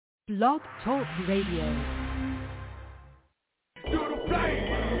Blog Talk Radio.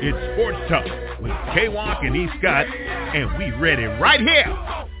 It's Sports Talk with K-Walk and E. Scott, and we ready right here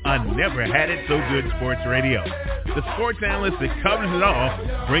on Never Had It So Good Sports Radio. The sports analyst that covers it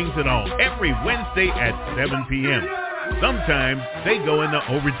all brings it on every Wednesday at 7 p.m. Sometimes they go into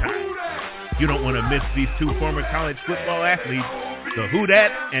overtime. You don't want to miss these two former college football athletes, the Who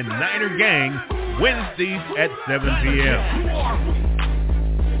Dat and Niner Gang, Wednesdays at 7 p.m.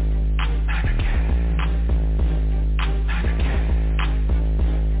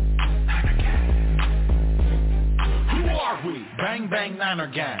 Bang Bang Niner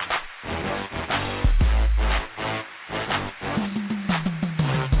Gang.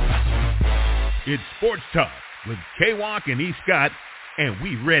 It's Sports Talk with K-Walk and E. Scott, and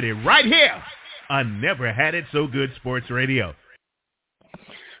we ready right here on Never Had It So Good Sports Radio.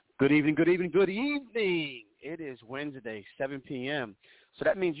 Good evening, good evening, good evening. It is Wednesday, 7 p.m. So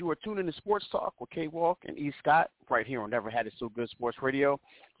that means you are tuned in to Sports Talk with K-Walk and E. Scott right here on Never Had It So Good Sports Radio.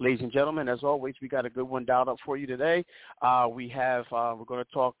 Ladies and gentlemen, as always, we got a good one dialed up for you today. We're going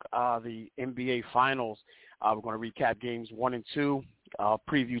to talk the NBA Finals. We're going to recap games 1 and 2,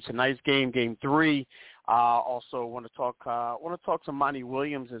 preview tonight's game 3. Also want to talk to Monty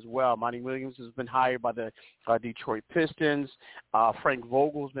Williams as well. Monty Williams has been hired by the Detroit Pistons. Frank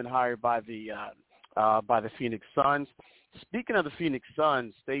Vogel has been hired by the Phoenix Suns. Speaking of the Phoenix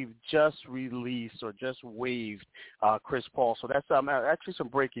Suns, they've just released or just waived Chris Paul. So that's actually some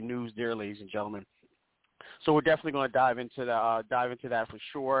breaking news there, ladies and gentlemen. So we're definitely going to dive into that for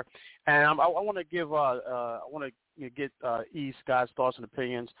sure. And I want to get E. Scott's thoughts and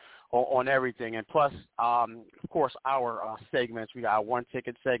opinions on everything. And plus, of course, our segments. We got our one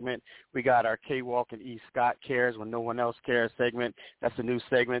ticket segment. We got our K-Walk and E. Scott Cares When No One Else Cares segment. That's a new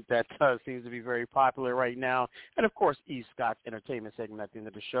segment that seems to be very popular right now. And, of course, E. Scott's entertainment segment at the end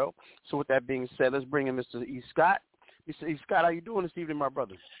of the show. So with that being said, let's bring in Mr. E. Scott. Mr. E. Scott, how you doing this evening, my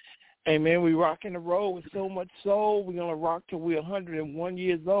brother? Hey, man, we rocking the road with so much soul. We're going to rock till we're 101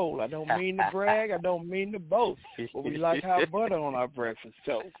 years old. I don't mean to brag. I don't mean to boast. But we like hot butter on our breakfast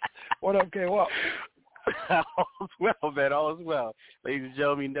toast. What up, K-Walk? All is well, man. All is well. Ladies and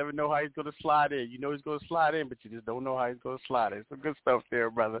gentlemen, you never know how he's going to slide in. You know he's going to slide in, but you just don't know how he's going to slide in. Some good stuff there,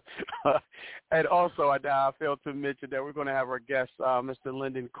 brother. And also, I failed to mention that we're going to have our guest, Mr.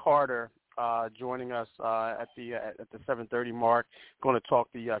 Lyndon Carter, joining us at the 7:30 mark. Going to talk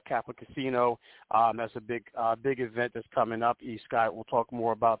the Kappa Casino. That's a big event that's coming up. E. Scott will talk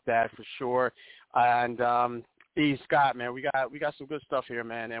more about that for sure. And E. Scott, man, we got some good stuff here,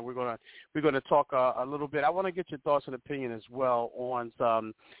 man, and we're gonna talk a little bit. I want to get your thoughts and opinion as well on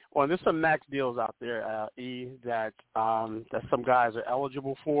there's some max deals out there, E, that some guys are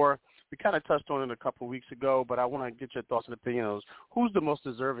eligible for. We kind of touched on it a couple of weeks ago, but I want to get your thoughts and opinions. Who's the most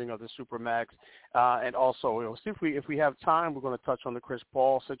deserving of the Supermax? And also, see if we have time, we're going to touch on the Chris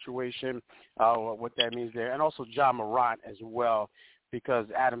Paul situation, what that means there, and also Ja Morant as well, because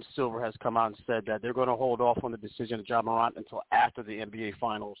Adam Silver has come out and said that they're going to hold off on the decision of Ja Morant until after the NBA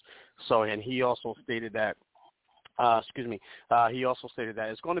Finals. So, and he also stated that. He also stated that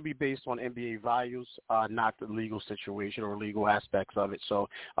it's going to be based on NBA values, not the legal situation or legal aspects of it. So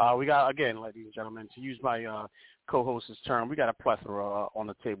we got, again, ladies and gentlemen, to use my co-host's term, we got a plethora on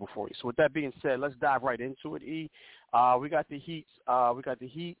the table for you. So with that being said, let's dive right into it, E. We got the Heat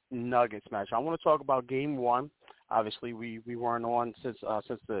Nuggets match. I want to talk about Game 1. Obviously, we weren't on since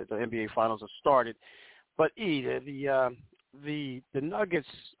the NBA Finals have started. But E, the Nuggets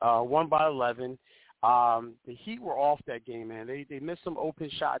won by 11. The Heat were off that game, man. They missed some open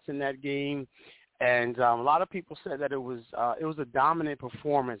shots in that game, and a lot of people said that it was a dominant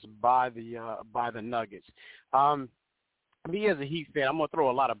performance by the Nuggets. Me as a Heat fan, I'm gonna throw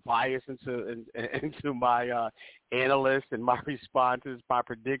a lot of bias into my analysts and my responses, my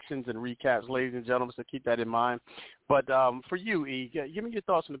predictions and recaps, ladies and gentlemen. So keep that in mind. But for you, E, give me your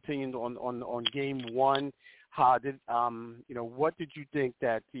thoughts and opinions on Game 1. How did what did you think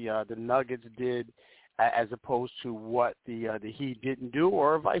that the Nuggets did as opposed to what the Heat didn't do,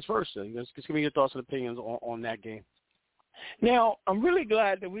 or vice versa? Just give me your thoughts and opinions on that game. Now, I'm really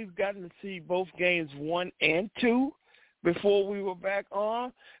glad that we've gotten to see both games 1 and 2 before we were back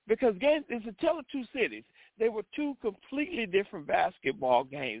on, because it's a tale of two cities. They were two completely different basketball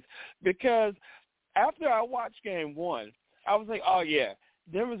games, because after I watched Game 1, I was like, oh, yeah,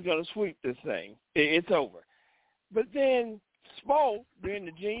 Denver's going to sweep this thing. It's over. But then Spo, being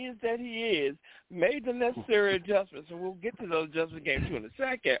the genius that he is, made the necessary adjustments, and we'll get to those adjustments in Game 2 in a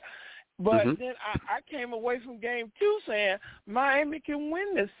second. But then I came away from Game 2 saying Miami can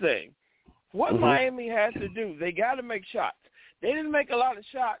win this thing. What Miami has to do, they got to make shots. They didn't make a lot of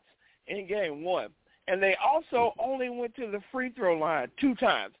shots in game one. And they also only went to the free throw line 2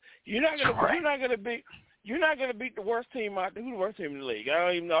 times. You're not gonna beat the worst team out there. Who's the worst team in the league? I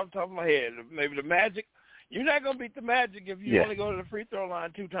don't even know off the top of my head. Maybe the Magic. You're not gonna beat the Magic if you only go to the free throw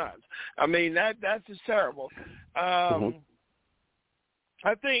line 2 times. I mean that's just terrible.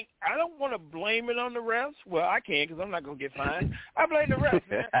 I think I don't want to blame it on the refs. Well, I can't because I'm not going to get fined. I blame the refs,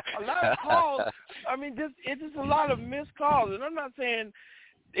 man. A lot of calls. I mean, it's just a lot of missed calls. And I'm not saying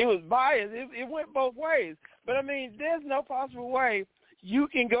it was biased. It went both ways. But, I mean, there's no possible way you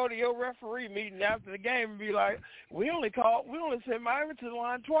can go to your referee meeting after the game and be like, we only sent Myron to the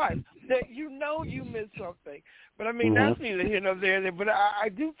line twice. That you know you missed something. But, I mean, that's neither here nor there. But I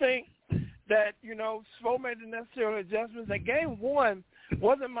do think that, Spo made the necessary adjustments. That game one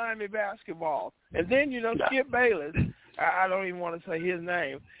wasn't Miami basketball. And then, Skip Bayless, I don't even want to say his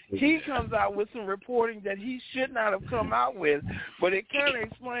name, he comes out with some reporting that he should not have come out with, but it kind of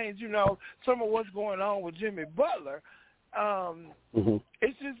explains, some of what's going on with Jimmy Butler.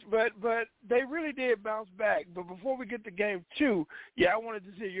 It's just, but they really did bounce back. But before we get to game two, I wanted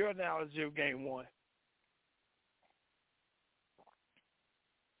to see your analogy of game one.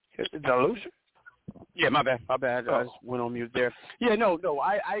 Dilution? Yeah, my bad. I just went on mute there. Yeah, no,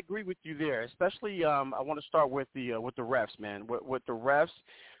 I agree with you there. Especially, I want to start with the refs, man. With the refs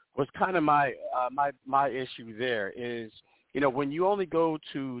was kind of my issue there is, when you only go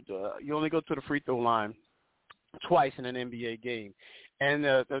to the free throw line twice in an NBA game, and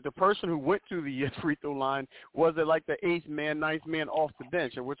the person who went to the free throw line was like the 8th man, 9th man off the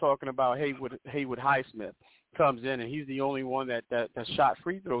bench, and we're talking about Haywood Highsmith. Comes in and he's the only one that shot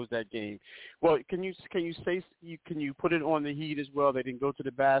free throws that game. Well, can you put it on the Heat as well? They didn't go to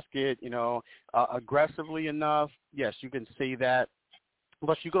the basket, aggressively enough. Yes, you can say that.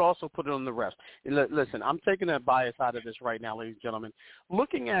 But you could also put it on the refs. Listen, I'm taking a bias out of this right now, ladies and gentlemen.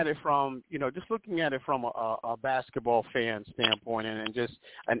 Looking at it from, a basketball fan standpoint and just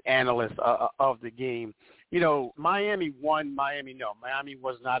an analyst of the game, Miami won, Miami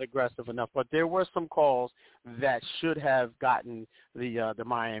was not aggressive enough. But there were some calls that should have gotten the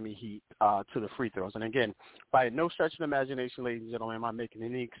Miami Heat to the free throws. And, again, by no stretch of the imagination, ladies and gentlemen, am I making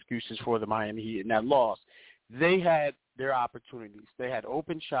any excuses for the Miami Heat in that loss. They had their opportunities. They had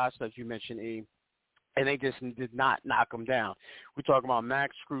open shots, as you mentioned, E, and they just did not knock them down. We're talking about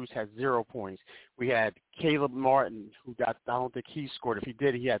Max Strus had 0 points. We had Caleb Martin, who I don't think he scored. If he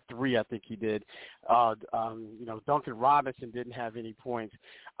did, he had 3, I think he did. Duncan Robinson didn't have any points.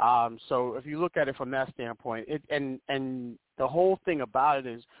 So if you look at it from that standpoint, and the whole thing about it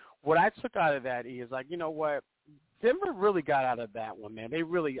is, what I took out of that is like, you know what? Denver really got out of that one, man.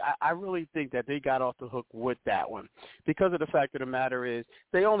 I really think that they got off the hook with that one because of the fact of the matter is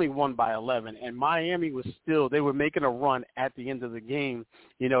they only won by 11, and Miami was they were making a run at the end of the game,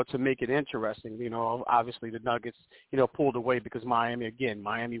 to make it interesting. Obviously the Nuggets, pulled away because Miami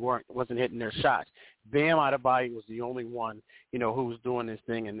wasn't hitting their shots. Bam Adebayo was the only one, who was doing this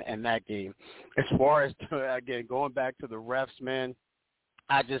thing in that game. As far as, again, going back to the refs, man,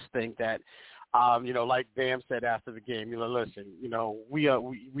 I just think that, like Bam said after the game, listen,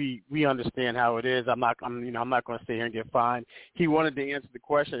 we understand how it is. I'm not going to sit here and get fined. He wanted to answer the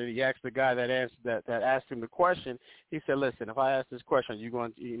question, and he asked the guy that asked him the question. He said, listen, if I ask this question, you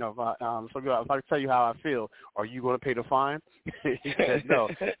going to, if I tell you how I feel, are you going to pay the fine? He said no.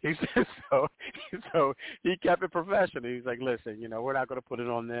 He said so he kept it professional. He's like, listen, we're not going to put it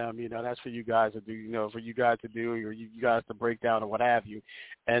on them. That's for you guys to do. For you guys to do, or you guys to break down or what have you.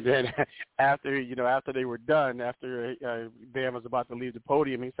 And then after they were done, after Bam was about to leave the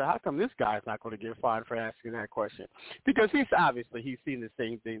podium, he said, how come this guy's not going to get fined for asking that question? Because he's seen the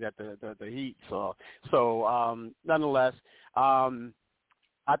same thing that the Heat saw. So nonetheless,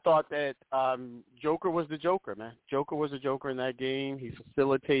 I thought that Joker was the Joker, man. Joker was the Joker in that game. He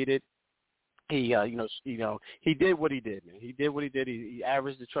facilitated. He, he did what he did, man. He did what he did. He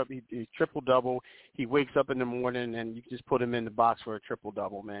averaged he triple-double. He wakes up in the morning, and you just put him in the box for a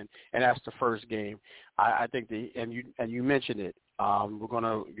triple-double, man. And that's the first game. I think and you mentioned it. We're going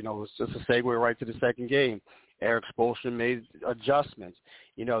to, it's just a segue right to the second game. Eric Spoelstra made adjustments.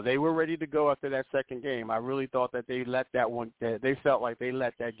 They were ready to go after that second game. I really thought that they let that one – they felt like they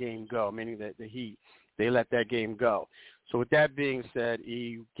let that game go, meaning that the Heat, they let that game go. So with that being said,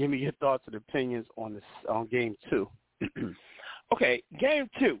 E, give me your thoughts and opinions on game two. Okay, game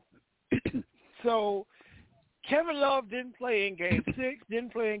two. So Kevin Love didn't play in Game 6,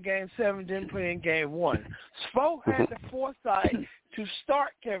 didn't play in Game 7, didn't play in Game 1. Spo had the foresight to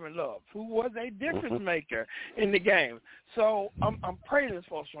start Kevin Love, who was a difference maker in the game. So I'm praising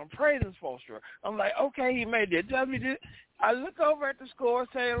Spoelstra. I'm like, okay, he made it. Tell me this. I look over at the score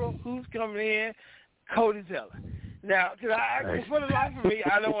table, who's coming in? Cody Zeller. Now, for the life of me,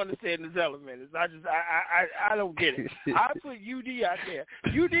 I don't understand the Zeller minutes. I don't get it. I put UD out there.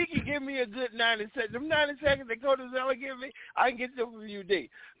 UD can give me a good 90 seconds. Them 90 seconds that Cody Zeller give me, I can get them from UD.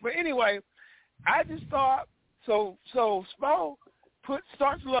 But anyway, I just thought, so Spo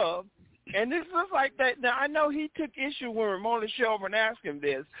starts Love, and this looks like that. Now, I know he took issue when Ramona Shelburne asked him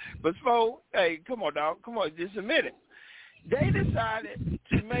this, but Spo, hey, come on, dog. Come on, just a minute. They decided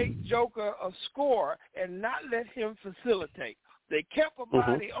to make Joker a scorer and not let him facilitate. They kept a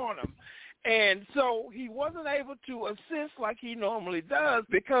body on him. And so he wasn't able to assist like he normally does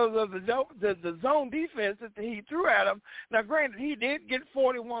because of the zone defense that he threw at him. Now, granted, he did get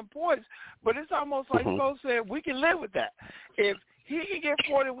 41 points, but it's almost like Spo said, we can live with that. If he can get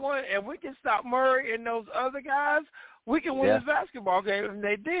 41 and we can stop Murray and those other guys, we can win this basketball game, and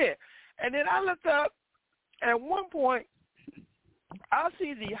they did. And then I looked up, at one point, I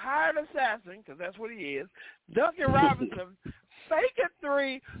see the hired assassin, because that's what he is, Duncan Robinson, fake a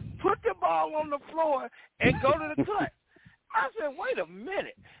three, put the ball on the floor, and go to the cut. I said, wait a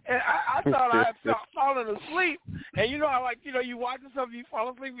minute. And I thought I had fallen asleep. And you know how, like, you know, you watching something, you fall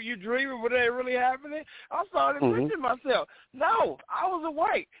asleep and you dreaming, but it ain't really happening? I started thinking myself, no, I was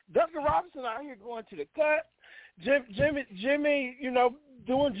awake. Duncan Robinson out here going to the cut. Jimmy, you know,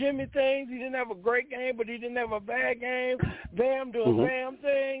 doing Jimmy things. He didn't have a great game, but he didn't have a bad game. Bam doing Bam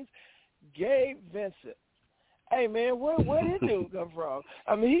things. Gabe Vincent. Hey, man, where did dude come from?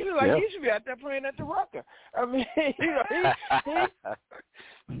 I mean, he looked like he should be out there playing at the Rucker. I mean, you know,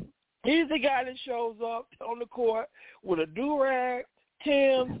 he's the guy that shows up on the court with a do-rag,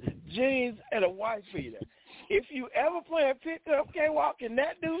 Tim's, jeans, and a white beater. If you ever play a pickup K-Walk and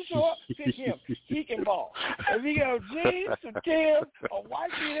that dude show up, pick him. He can ball. If he got jeans, some Tim's, a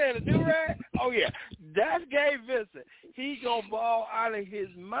white beater, and a do-rag, oh, yeah, that's Gabe Vincent. He going to ball out of his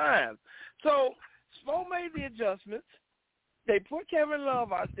mind. So Spo made the adjustments. They put Kevin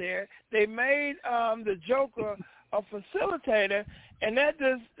Love out there. They made the Joker a facilitator, and that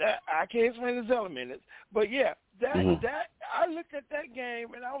just I can't explain the Zeller minutes. But, yeah, that I looked at that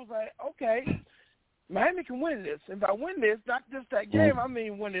game, and I was like, okay, Miami can win this. If I win this, not just that game, I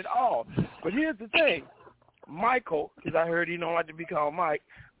mean win it all. But here's the thing. Michael, because I heard he don't like to be called Mike,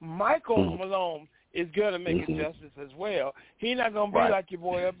 Michael Malone is going to make adjustments as well. He's not going to be like your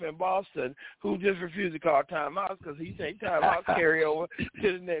boy up in Boston who just refused to call timeouts because he said timeouts carry over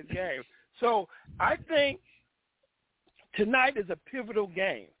to the next game. So I think tonight is a pivotal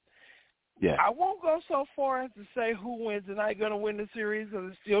game. Yeah. I won't go so far as to say who wins tonight going to win the series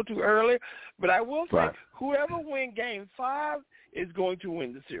because it's still too early, but I will say whoever wins Game 5 is going to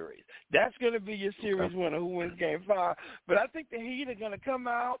win the series. That's going to be your series winner who wins Game 5. But I think the Heat are going to come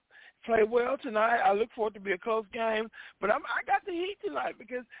out, play well tonight. I look forward to be a close game. But I got the Heat tonight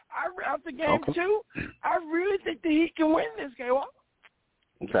because after Game 2, I really think the Heat can win this game.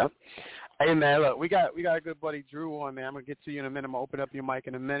 Okay. Hey, man, look, we got a good buddy, Drew, on, man. I'm going to get to you in a minute. I'm going to open up your mic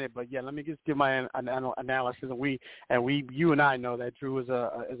in a minute. But, yeah, let me just give my analysis. You and I know that Drew is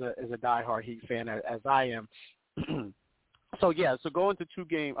a diehard Heat fan, as I am. So going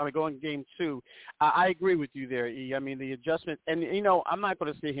Game 2, I agree with you there, E. I mean, the adjustment, and, you know, I'm not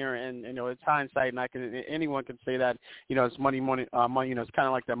going to sit here and, you know, it's hindsight, and anyone can say that, you know, it's Monday morning, you know, it's kind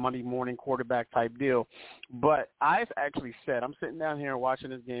of like that Monday morning quarterback type deal. But I've actually said, I'm sitting down here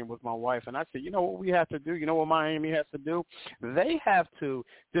watching this game with my wife, and I said, you know what we have to do? You know what Miami has to do? They have to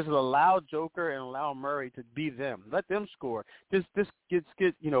just allow Joker and allow Murray to be them. Let them score. Just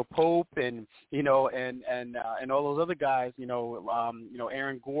get you know, Pope and, you know, and all those other guys, you know,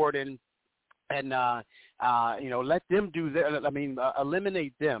 Aaron Gordon, and you know, let them do their. I mean,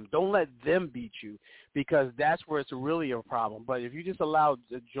 eliminate them. Don't let them beat you, because that's where it's really a problem. But if you just allow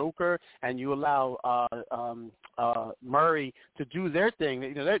the Joker and you allow Murray to do their thing,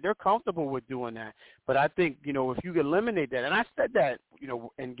 you know, they're comfortable with doing that. But I think, you know, if you eliminate that, and I said that, you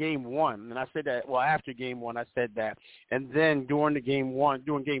know, in Game 1, and I said that, well, after Game 1, I said that, and then during Game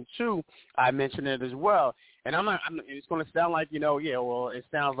 2, I mentioned it as well. And it's going to sound like, you know, yeah, well, it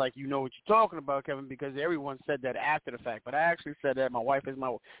sounds like you know what you're talking about, Kevin, because everyone said that after the fact. But I actually said that. My wife is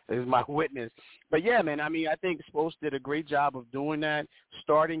my witness. But, yeah, man, I mean, I think Spoelstra did a great job of doing that,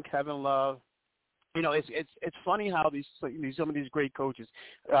 starting Kevin Love, It's funny how some of these great coaches,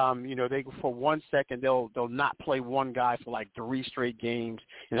 they for 1 second they'll not play one guy for like 3 straight games,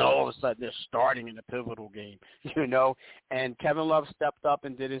 and then all of a sudden they're starting in the pivotal game, And Kevin Love stepped up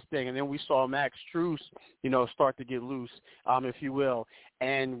and did his thing, and then we saw Max Strus, start to get loose, if you will.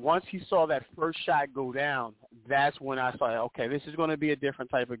 And once he saw that first shot go down, that's when I thought, okay, this is going to be a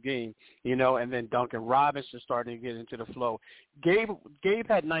different type of game, And then Duncan Robinson started to get into the flow. Gabe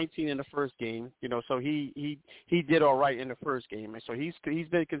had 19 in the first game, so he did all right in the first game, and so he's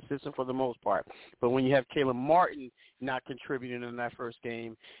been consistent for the most part. But when you have Caleb Martin not contributing in that first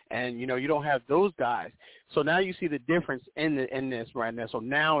game, and you don't have those guys, so now you see the difference in this right now. So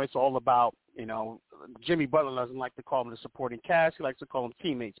now it's all about Jimmy Butler doesn't like to call them the supporting cast; he likes to call them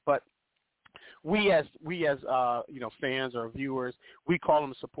teammates. But we as fans or viewers, we call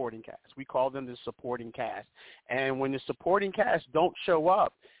them supporting cast. We call them the supporting cast, and when the supporting cast don't show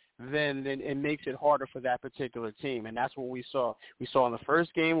up, then it makes it harder for that particular team. And that's what we saw. We saw in the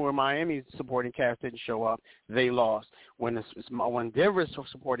first game where Miami's supporting cast didn't show up, they lost. When Denver's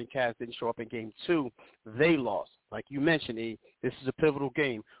supporting cast didn't show up in game 2, they lost. Like you mentioned, E, this is a pivotal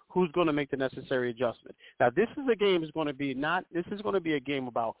game. Who's going to make the necessary adjustment? Now, this is a game this is going to be a game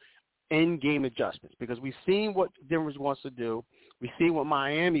about in-game adjustments, because we've seen what Denver wants to do. We've seen what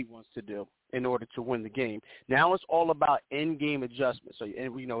Miami wants to do in order to win the game. Now it's all about in-game adjustments. So,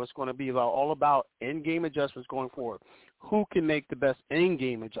 it's going to be all about in-game adjustments going forward. Who can make the best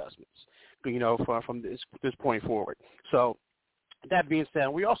in-game adjustments, from this point forward? So that being said,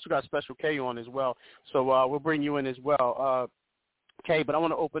 we also got Special K on as well. So we'll bring you in as well. Okay, but I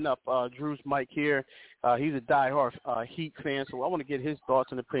want to open up Drew's mic here. He's a diehard Heat fan, so I want to get his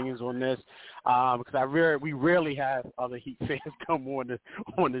thoughts and opinions on this because we rarely have other Heat fans come on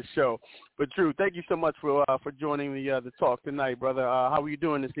the show. But Drew, thank you so much for joining the talk tonight, brother. How are you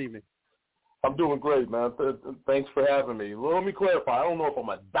doing this evening? I'm doing great, man. Thanks for having me. Well, let me clarify. I don't know if I'm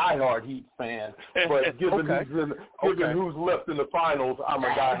a diehard Heat fan, but given who's left in the finals, I'm a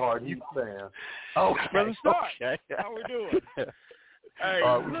diehard Heat fan. Okay. Brother Stark, how we doing? Hey,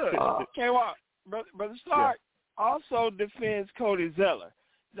 look, K-Walk, Brother Stark also defends Cody Zeller.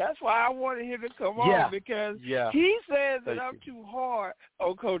 That's why I wanted him to come on, because he says that I'm too hard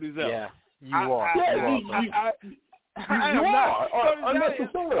on Cody Zeller. Yeah, you are. You are.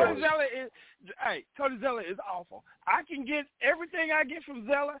 Cody Zeller is awful. I can get everything I get from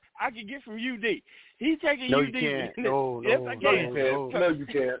Zeller, I can get from UD. He's taking UD. Yes, I can. No, you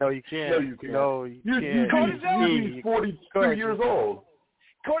can't. No, you can't. No, you can't. Cody Zeller is 42 years old.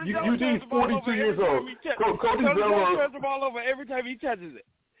 Cody Zeller turns the ball over every time he touches it. Cody Zeller turns the ball over every time he touches it.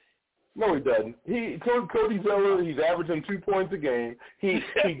 No, he doesn't. Cody Zeller, he's averaging 2 points a game. He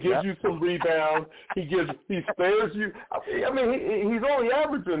gives you some rebounds. He spares you. I mean, he's only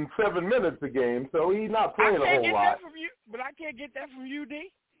averaging 7 minutes a game, so he's not playing a whole lot. But I can't get that from UD.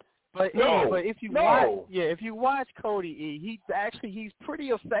 But if you watch Cody E, he's pretty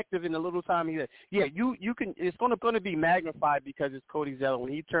effective in the little time he's there. Yeah, you can. It's going to be magnified because it's Cody Zeller.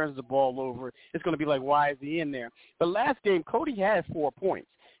 When he turns the ball over, it's going to be like, why is he in there? But last game, Cody had 4 points.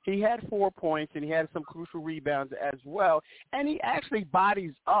 He had 4 points, and he had some crucial rebounds as well. And he actually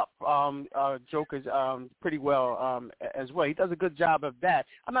bodies up Joker's pretty well as well. He does a good job of that.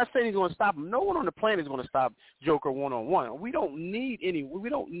 I'm not saying he's going to stop him. No one on the planet is going to stop Joker one-on-one. We don't need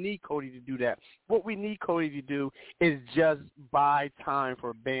Cody to do that. What we need Cody to do is just buy time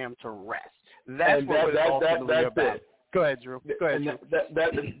for Bam to rest. That's ultimately about. It. Go ahead, Drew.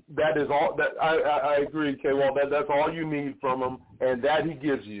 That is all. That I agree, K-Wall. That's all you need from him, and that he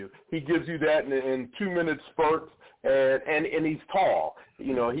gives you. He gives you that in 2-minute spurts, and he's tall.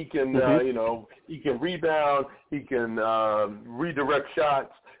 He can he can rebound. He can redirect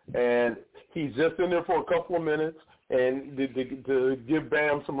shots, and he's just in there for a couple of minutes and to give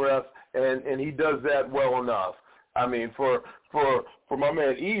Bam some rest, and he does that well enough. I mean, for my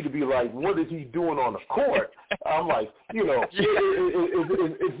man E to be like, what is he doing on the court? I'm like, I mean,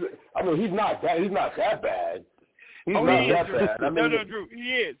 he's not that bad. He's not that bad. I mean, no, Drew,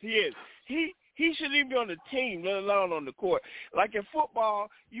 he is. He shouldn't even be on the team, let alone on the court. Like in football,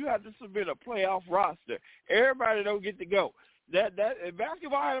 you have to submit a playoff roster. Everybody don't get to go. That if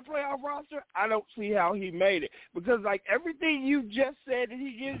basketball had a playoff roster, I don't see how he made it. Because like everything you just said that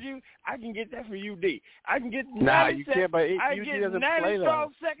he gives you, I can get that from UD. I can get 90 seconds. I can get 90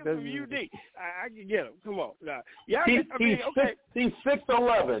 seconds from UD. I can get him. Come on. He's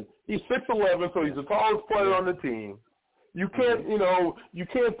 6'11". He's 6'11", so he's the tallest player on the team. You can't, you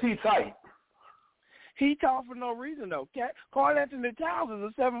can't teach height. He tall for no reason, though. Carl Anthony Towns is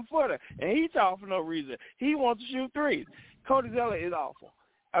a 7-footer, and he tall for no reason. He wants to shoot threes. Cody Zeller is awful.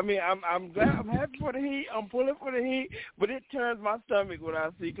 I mean, I'm glad, I'm happy for the Heat. I'm pulling for the Heat, but it turns my stomach when I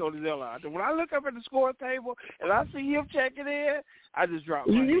see Cody Zeller out there. When I look up at the score table and I see him checking in, I just drop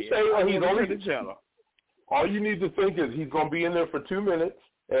my head. He's only all you need to think is he's going to be in there for 2 minutes,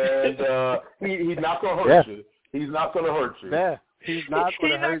 and he's not going to hurt you. He's not going to hurt you. Yeah, he's not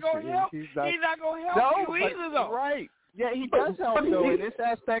going to hurt you. He's not going to help you either, though. Right. Yeah, he does help, though. In this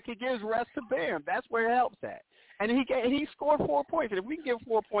aspect, he gives rest to Bam. That's where it helps at. And he scored 4 points. And if we can get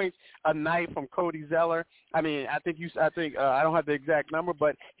 4 points a night from Cody Zeller, I mean, I don't have the exact number,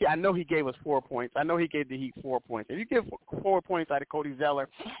 but I know he gave us 4 points. I know he gave the Heat 4 points. If you get 4 points out of Cody Zeller,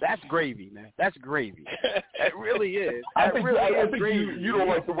 that's gravy, man. That's gravy. It really is. I think you don't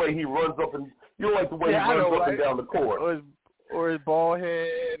like the way he runs up and and down the court. Or his ball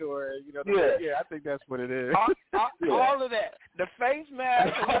head, or I think that's what it is. All of that, the face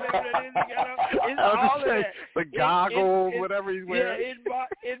mask, or whatever it is he got on, it's all of that. The goggles, whatever he's wearing. Yeah,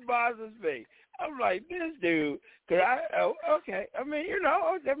 it bothers me. I'm like, this dude. Okay. I mean,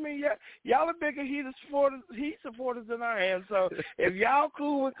 y'all are bigger Heat supporters than I am. So if y'all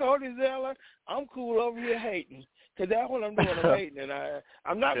cool with Cody Zeller, I'm cool over here hating. Because that's what I'm doing. I'm hating, and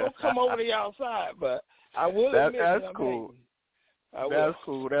I'm not gonna come over to y'all side, but I will admit that's I'm cool. hating. That's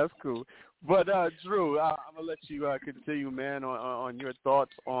cool. But Drew, I'm gonna let you continue, man, on your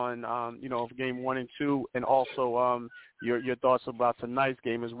thoughts on game 1 and 2, and also your thoughts about tonight's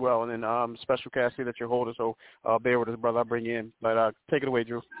game as well. And then special Cassie that you're holding, so bear with us, brother. I'll bring you in. But take it away,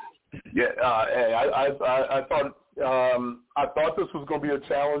 Drew. Yeah, I thought this was going to be a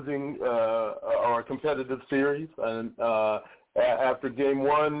challenging or a competitive series, and after game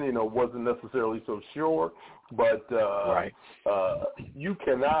 1, wasn't necessarily so sure. But you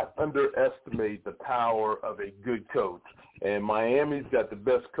cannot underestimate the power of a good coach. And Miami's got the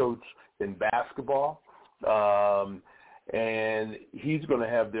best coach in basketball. And he's going to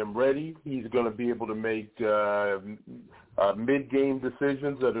have them ready. He's going to be able to make mid-game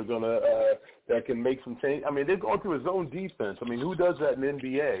decisions that can make some change. I mean, they're going through his own defense. I mean, who does that in the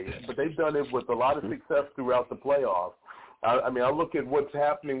NBA? But they've done it with a lot of success throughout the playoffs. I look at what's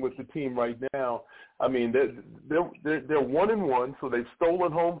happening with the team right now. I mean, they're 1-1, so they've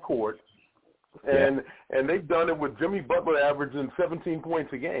stolen home court, and they've done it with Jimmy Butler averaging 17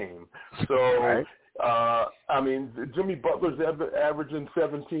 points a game. So, Jimmy Butler's averaging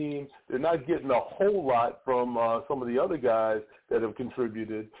 17. They're not getting a whole lot from some of the other guys that have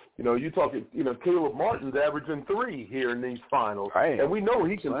contributed. You talking, Caleb Martin's averaging 3 here in these finals, and we know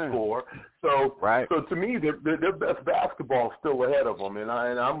he can score. So, so to me, their best basketball is still ahead of them, and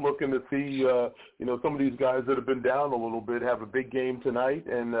I'm looking to see, some of these guys that have been down a little bit have a big game tonight,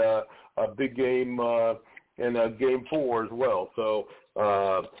 and a big game in game 4 as well. So,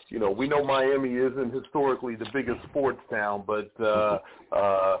 we know Miami isn't historically the biggest sports town, but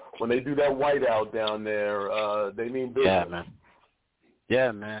when they do that whiteout down there, they mean business.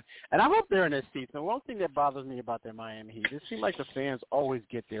 Yeah, man. And I hope they're in their seats. And one thing that bothers me about their Miami Heat, it seems like the fans always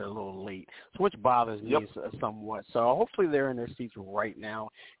get there a little late, which bothers me somewhat. So hopefully they're in their seats right now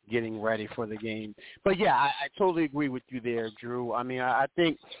getting ready for the game. But, yeah, I totally agree with you there, Drew. I mean, I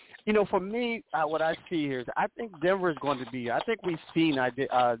think, for me, what I see here is I think Denver's going to be – I think we've seen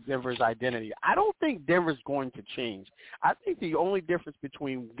Denver's identity. I don't think Denver's going to change. I think the only difference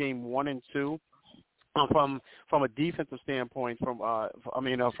between game 1 and 2 from a defensive standpoint, is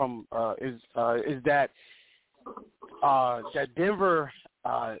that Denver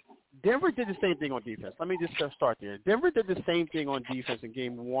did the same thing on defense. Let me just start there. Denver did the same thing on defense in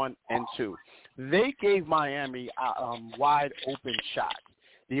game 1 and 2. They gave Miami wide open shots.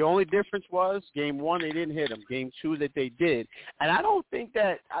 The only difference was game 1 they didn't hit them. Game 2 that they did, and I don't think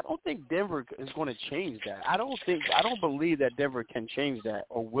Denver is going to change that. I don't believe that Denver can change that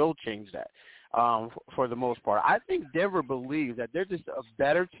or will change that. For the most part, I think Denver believes that they're just a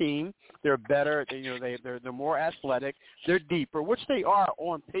better team. They're better. They're more athletic. They're deeper, which they are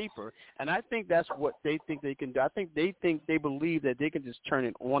on paper. And I think that's what they think they can do. I think they believe that they can just turn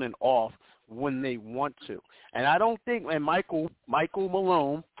it on and off when they want to. And I don't think. And Michael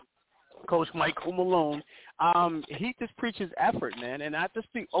Malone, Coach Michael Malone, he just preaches effort, man. And that's just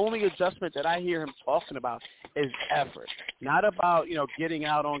the only adjustment that I hear him talking about is effort, not about getting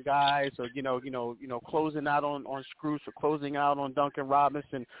out on guys or closing out on Scrooge or closing out on Duncan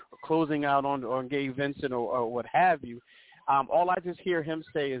Robinson or closing out on Gabe Vincent or what have you. All I just hear him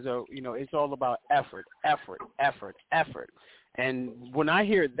say is it's all about effort. And when I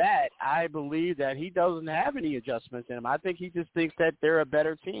hear that, I believe that he doesn't have any adjustments in him. I think he just thinks that they're a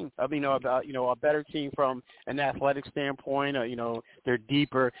better team. A better team from an athletic standpoint. They're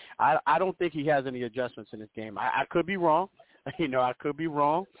deeper. I don't think he has any adjustments in this game. I could be wrong. I could be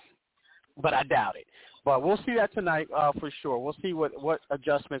wrong, but I doubt it. But we'll see that tonight for sure. We'll see what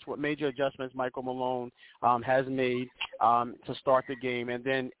major adjustments Michael Malone has made to start the game. And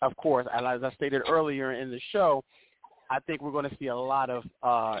then, of course, as I stated earlier in the show, I think we're going to see a lot of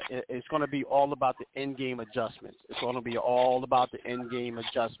it's going to be all about the in-game adjustments. It's going to be all about the in-game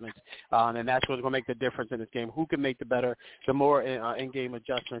adjustments, and that's what's going to make the difference in this game. Who can make the more in-game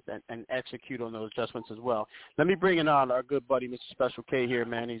adjustments and execute on those adjustments as well. Let me bring in our good buddy, Mr. Special K here,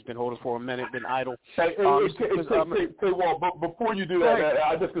 man. He's been holding for a minute, been idle. Well, before you do that,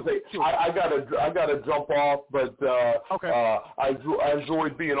 I just gonna say I gotta jump off, but okay. I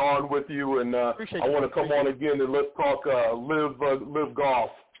enjoyed being on with you, and I want to come on again and let's talk live golf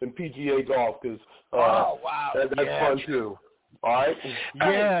and PGA golf because that's fun too. All right.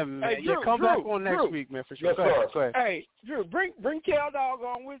 Yeah, man. Hey, Drew, come back on next week, man, for sure. Yes, sir. Go ahead. Hey, Drew, bring Cal Dog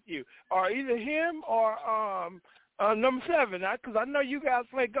on with you, or either him or number 7, because I know you guys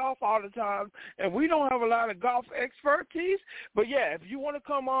play golf all the time, and we don't have a lot of golf expertise. But yeah, if you want to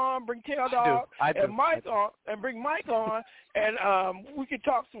come on, bring Cal Dog and Mike on, and bring Mike on, and we can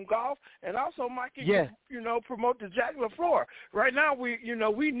talk some golf, and also Mike can promote the Jack LaFleur. Right now we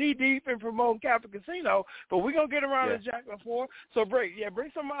knee deep in promoting Capital Casino, but we're gonna get around to Jack LaFleur. So bring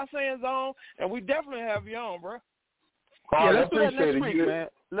some of my sayings on, and we definitely have you on, bro. Let's do that next week, man.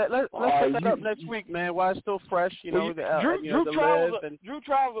 Let's set that up next week, man. While it's still fresh, Drew travels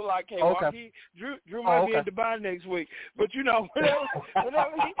a lot, K-Walk. Okay. Drew might be in Dubai next week, but whenever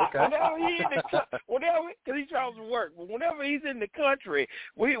he travels to work, but whenever he's in the country,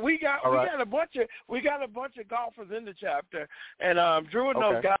 we got a bunch of golfers in the chapter, and Drew and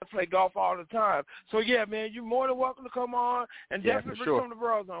those guys play golf all the time. So yeah, man, you're more than welcome to come on, and definitely bring some of the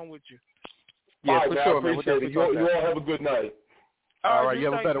bros on with you. Yeah, for sure, man. Appreciate it. You all have a good night. All right,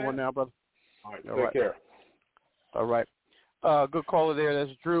 you have a better one now, brother. All right, take care. All right. Good caller there.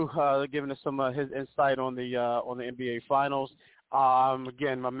 That's Drew giving us some his insight on the NBA Finals.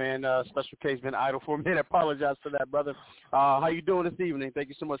 Again, my man Special K's been idle for a minute. I apologize for that, brother. How you doing this evening? Thank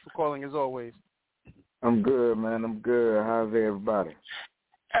you so much for calling as always. I'm good, man. I'm good. How's everybody?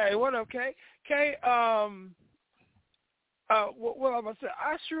 Hey, what up, Kay? Kay, well, I'm gonna say,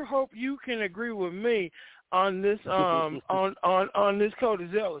 I sure hope you can agree with me on this on this Cody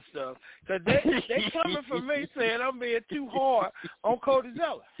Zeller stuff, because they coming for me saying I'm being too hard on Cody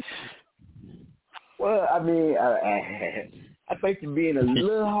Zeller. Well, I mean, I think you're being a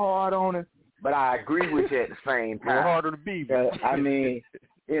little hard on him, but I agree with you at the same time. A little harder to be. I mean,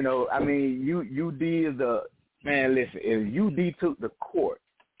 UD is the man. Listen, if UD took the court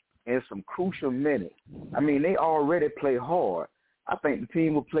in some crucial minutes, I mean, they already play hard. I think the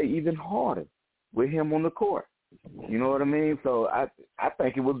team will play even harder with him on the court. You know what I mean? So I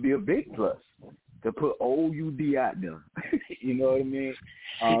think it would be a big plus to put old UD out there. You know what I mean?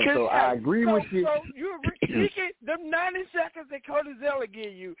 So I agree with you. So you agree? Them 90 seconds that Cody Zeller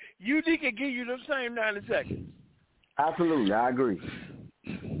give you, UD can give you them same 90 seconds. Absolutely, I agree.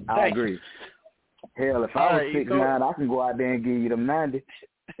 I agree. Hell, if I was 6'9", I can go out there and give you them 90.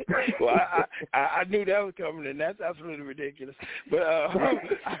 Well, I knew that was coming, and that's absolutely ridiculous. But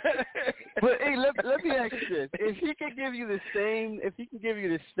but hey, let me ask you this: if he can give you the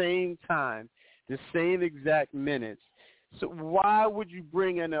same time, the same exact minutes, so why would you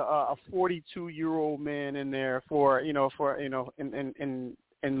bring in a 42-year-old man in there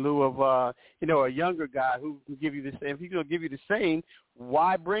in lieu of a younger guy who can give you the same? If he's going to give you the same,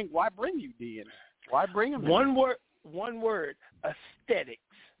 why bring UD in? Why bring him in? One word, aesthetics.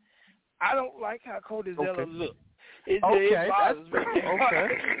 I don't like how Cody Zeller looks. It bothers me.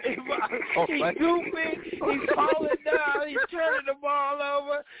 He's goofy. He's falling down. He's turning the ball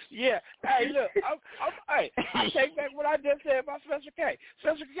over. Yeah. Hey, look. I take back what I just said about Special K.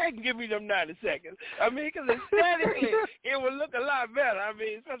 Special K can give me them 90 seconds. I mean, because aesthetically, it would look a lot better. I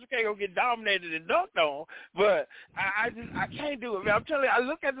mean, Special K gonna get dominated and dunked on, but I can't do it, man. I'm telling you, I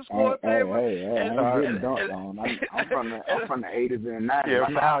look at the score table. I'm getting dunked on. I'm from the 80s and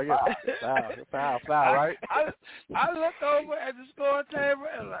 90s. Foul, right? I look over at the score table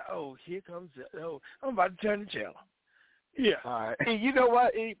and like, oh, here comes it. Oh, I'm about to turn the channel. Yeah. All right. Hey, you know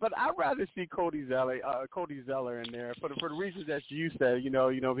what? But I'd rather see Cody Zeller in there for the reasons that you said.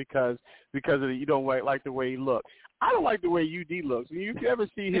 Because of you don't like the way he looks. I don't like the way UD looks. If you ever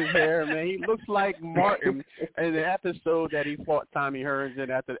see his hair, man, he looks like Martin in the episode that he fought Tommy Hearns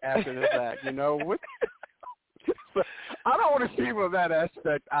in after the fact. I don't want to see him on that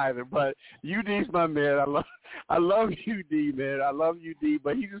aspect either, but UD's my man. I love UD, man. I love UD,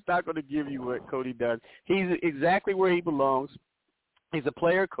 but he's just not going to give you what Cody does. He's exactly where he belongs. He's a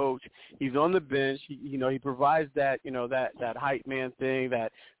player coach. He's on the bench. He provides that, that hype man thing,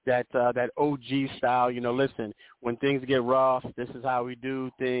 that OG style. Listen, when things get rough, this is how we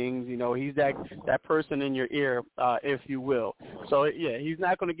do things. He's that person in your ear, if you will. So yeah, he's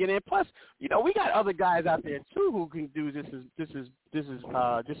not going to get in. Plus, we got other guys out there too who can do this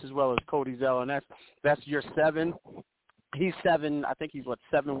as well as Cody Zeller, and that's your 7. He's 7. I think he's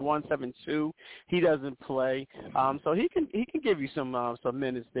 7'1", 7'2". He doesn't play, so he can give you some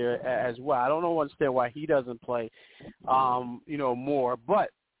minutes there as well. I don't understand why he doesn't play, more.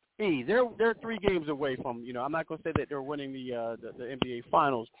 But they're 3 games away from. I'm not going to say that they're winning the NBA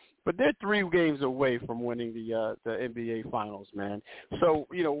Finals, but they're 3 games away from winning the NBA Finals, man. So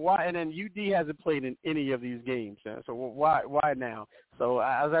why? And then UD hasn't played in any of these games, man. So why now? So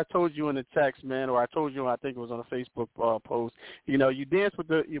as I told you in the text, man, or I told you, I think it was on a Facebook post, you dance with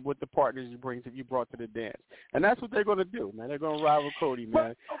the partners you brought to the dance, and that's what they're going to do, man. They're going to rival Cody,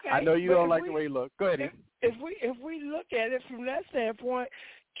 man. Okay, I know you don't like the way he looks. Go ahead. If we look at it from that standpoint,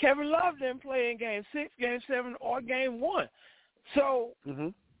 Kevin Love didn't play in Game 6, Game 7, or Game 1, so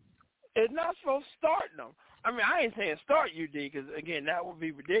it's not supposed to start them. I mean, I ain't saying start UD because, again, that would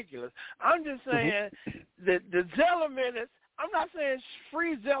be ridiculous. I'm just saying that the Zeller minutes, I'm not saying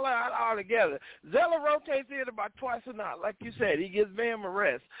free Zeller out altogether. Zeller rotates in about twice a night. Like you said, he gives Bam a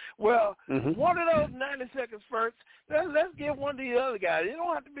rest. Well, one of those 90-second spurts, let's give one to the other guys. It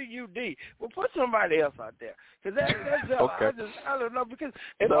don't have to be UD. We'll put somebody else out there. Because that's Zeller. Okay. I don't know. Because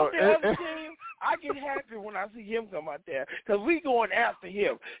if I'm the other team, I get happy when I see him come out there because we going after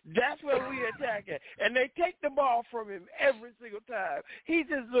him. That's where we attacking. And they take the ball from him every single time. He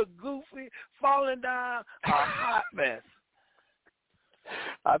just look goofy, falling down, a hot mess.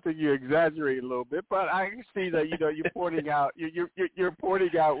 I think you exaggerate a little bit, but I can see that you're pointing out you're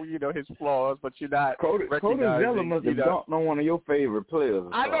pointing out his flaws, but you're not recognizing. Cody Zeller must have dunked on one of your favorite players.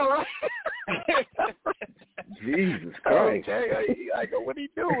 I know, right? Jesus Christ! Okay, what he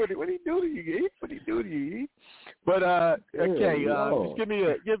do? What he do to you? What he do to you? But okay,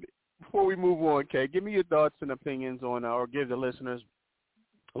 just before we move on, okay, give me your thoughts and opinions on, or give the listeners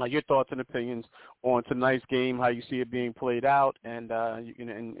your thoughts and opinions on tonight's game, how you see it being played out, and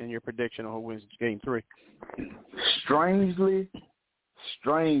your prediction on who wins Game 3. Strangely,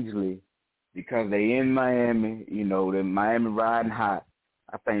 because they in Miami, the Miami riding hot.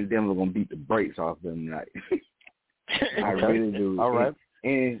 I think Denver gonna beat the brakes off them tonight. I really do. All right.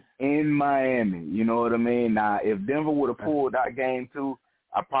 In Miami, you know what I mean? Now, if Denver would have pulled out Game 2,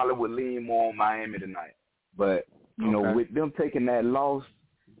 I probably would lean more on Miami tonight. But with them taking that loss.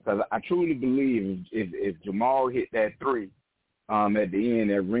 Because I truly believe if Jamal hit that 3 at the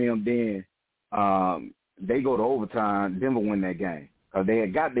end, that rimmed in, they go to overtime, Denver win that game. Because they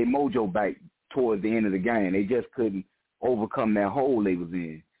had got their mojo back towards the end of the game. They just couldn't overcome that hole they was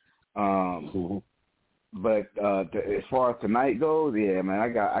in. But as far as tonight goes, yeah, man, I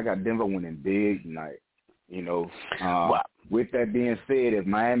got Denver winning big tonight. Wow. With that being said, if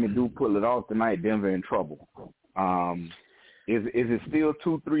Miami do pull it off tonight, Denver in trouble. Is it still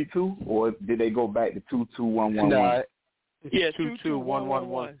 2-3-2, or did they go back to 2-2-1-1-1? No, yeah,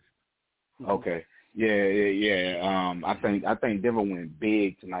 2-2-1-1-1. Okay, yeah. I think Denver win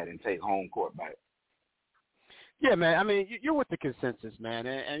big tonight and take home court back. Yeah, man. I mean, you're with the consensus, man,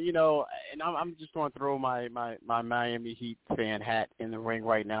 and I'm just going to throw my Miami Heat fan hat in the ring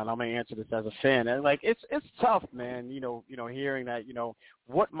right now, and I'm going to answer this as a fan. And it's tough, man. Hearing that,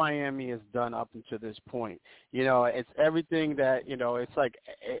 what Miami has done up until this point. It's everything that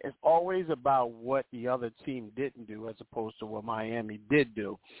it's always about what the other team didn't do as opposed to what Miami did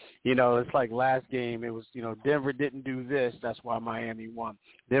do. It's like last game, it was Denver didn't do this, that's why Miami won.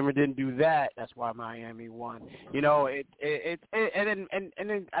 Denver didn't do that, that's why Miami won. And then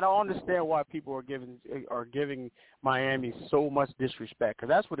I don't understand why people are giving Miami so much disrespect, because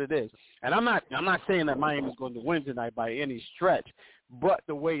that's what it is. And I'm not saying that Miami's going to win tonight by any stretch, but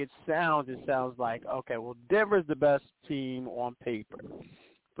the way it sounds like, okay, well, Denver's the best team on paper.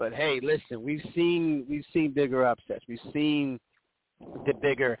 But hey, listen, we've seen bigger upsets. We've seen the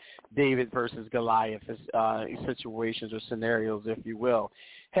bigger David versus Goliath situations or scenarios, if you will.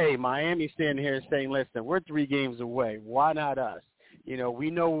 Hey, Miami's standing here saying, listen, we're 3 games away. Why not us? We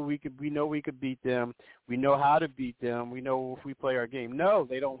know we could beat them. We know how to beat them. We know if we play our game. No,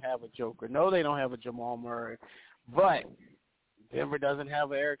 they don't have a Joker. No, they don't have a Jamal Murray. But Denver doesn't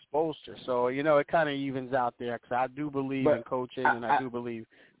have an Eric Spoelstra. So, it kind of evens out there, because I do believe in coaching, and I do believe.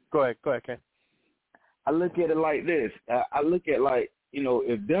 Go ahead, Ken. I look at it like this. I look at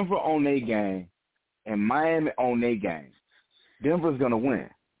if Denver on their game and Miami on their game, Denver's going to win.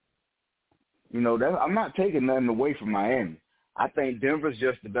 I'm not taking nothing away from Miami. I think Denver's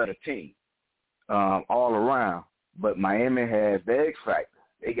just the better team all around. But Miami has the X factor.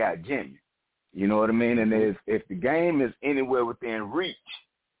 They got Jimmy. You know what I mean? And if the game is anywhere within reach,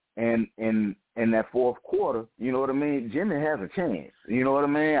 and in that fourth quarter, you know what I mean, Jimmy has a chance. You know what I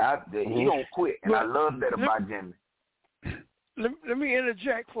mean? He don't quit, and I love that about Jimmy. Let me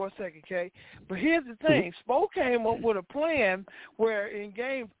interject for a second, Kay. But here's the thing. Spo came up with a plan where in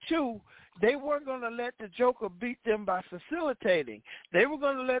Game 2, they weren't going to let the Joker beat them by facilitating. They were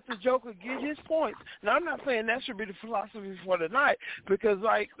going to let the Joker get his points. Now, I'm not saying that should be the philosophy for tonight because,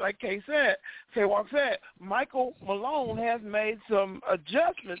 like K-Walk said, Michael Malone has made some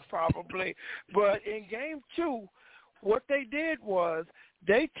adjustments probably. But in Game 2, what they did was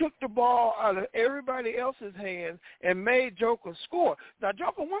they took the ball out of everybody else's hands and made Joker score. Now,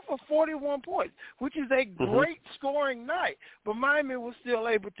 Joker went for 41 points, which is a great scoring night, but Miami was still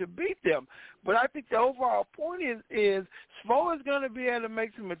able to beat them. But I think the overall point is Spo is going to be able to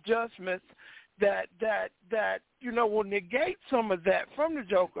make some adjustments that will negate some of that from the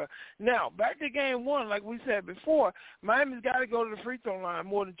Joker. Now, back to Game 1, like we said before, Miami's got to go to the free throw line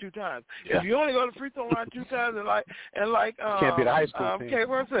more than 2 times. Yeah. If you only go to the free throw line 2 times, can't be the high school team.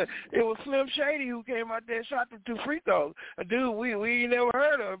 Said, it was Slim Shady who came out there and shot the 2 free throws. A dude we never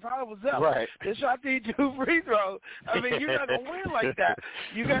heard of. It probably was up. Right. They shot these 2 free throws. I mean, you're not gonna win like that.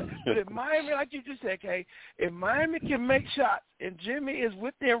 If Miami, like you just said, Kay, if Miami can make shots and Jimmy is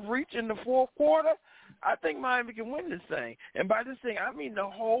within reach in the fourth quarter, I think Miami can win this thing. And by this thing, I mean the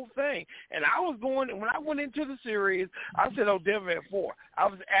whole thing. And when I went into the series, I said, Denver at 4. I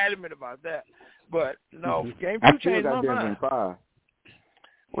was adamant about that. But, no, Game 2 changed my mind.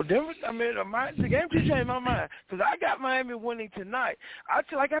 Well, Denver, the Game 2 changed my mind because I got Miami winning tonight.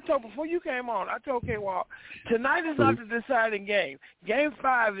 Like I told before you came on, I told K-Walk, tonight is not the deciding game. Game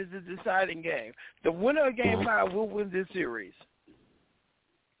 5 is the deciding game. The winner of Game 5 will win this series.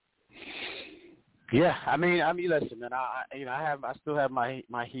 Yeah, I mean, listen, man. I still have my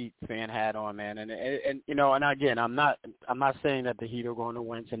Heat fan hat on, man, and again, I'm not saying that the Heat are going to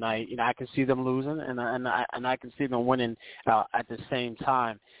win tonight. I can see them losing, and I can see them winning at the same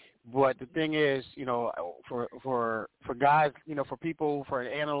time. But the thing is, for guys, for people, for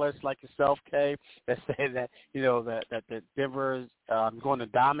analysts like yourself, Kay, that say that that Denver's going to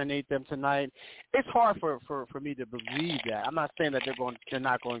dominate them tonight, it's hard for me to believe that. I'm not saying that they're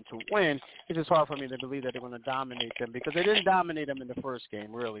not going to win. It's just hard for me to believe that they're going to dominate them because they didn't dominate them in the first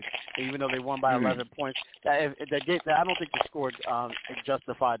game, really. Even though they won by 11 points, I don't think the score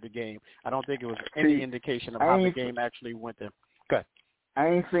justified the game. I don't think it was any indication of how the game actually went there. Good. I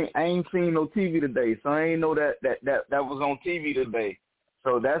ain't seen no TV today, so I ain't know that was on TV today.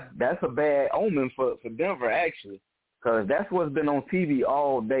 So that's a bad omen for Denver actually, because that's what's been on TV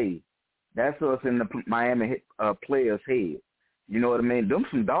all day. That's what's in the Miami players' head. You know what I mean? Them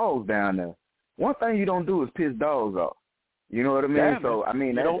some dogs down there. One thing you don't do is piss dogs off. You know what I mean? Yeah, so I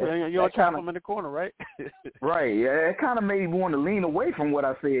mean, you don't trap them in the corner, right? Right. Yeah, it kind of made me want to lean away from what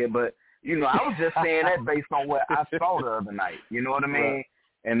I said, but. I was just saying that based on what I saw the other night. You know what I mean? Right.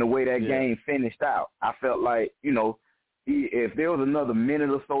 And the way that game finished out. I felt like, if there was another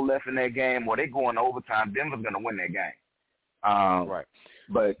minute or so left in that game or they go in overtime, Denver's going to win that game. Right.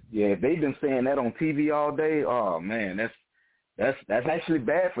 But, yeah, if they've been saying that on TV all day, oh, man, that's actually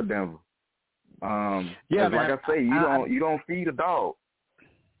bad for Denver. Man. Like I say, you don't feed a dog.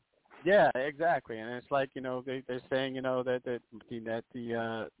 Yeah, exactly, and it's like they're saying that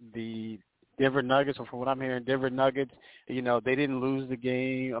the Denver Nuggets, or from what I'm hearing, Denver Nuggets, they didn't lose the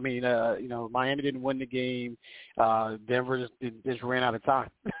game. I mean, Miami didn't win the game. Denver just ran out of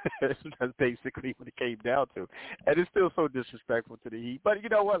time. That's basically what it came down to, and it's still so disrespectful to the Heat. But you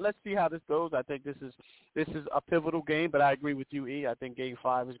know what? Let's see how this goes. I think this is a pivotal game. But I agree with you, E. I think Game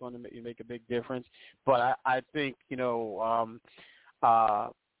 5 is going to make a big difference. But I think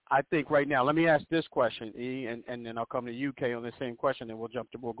I think right now, let me ask this question, E, and then I'll come to you, Kay, on the same question, and we'll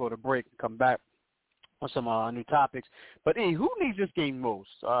go to break and come back on some new topics. But E, who needs this game most?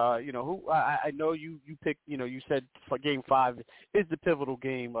 I know you picked, you said for Game 5 is the pivotal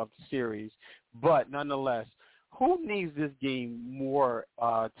game of the series, but nonetheless, who needs this game more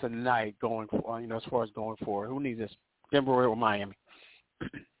tonight going for, as far as going forward? Who needs this, Denver or Miami? I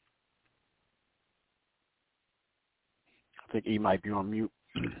think E might be on mute.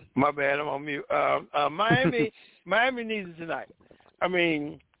 My bad, I'm on mute. Miami needs it tonight. I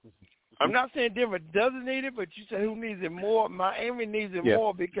mean, I'm not saying Denver doesn't need it, but you said who needs it more? Miami needs it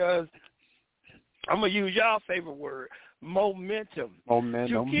more because I'm gonna use y'all's favorite word, momentum.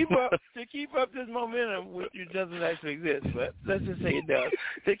 To keep up this momentum, which doesn't actually exist, but let's just say it does.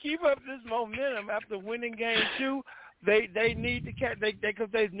 To keep up this momentum after winning Game 2, They need to catch because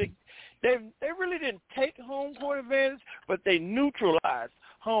they really didn't take home court advantage, but they neutralized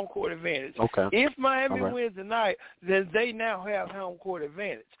home court advantage. Okay. If Miami wins tonight, then they now have home court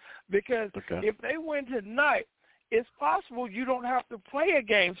advantage. Because if they win tonight, it's possible you don't have to play a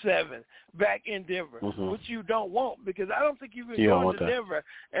Game 7 back in Denver, which you don't want, because I don't think you can go to Denver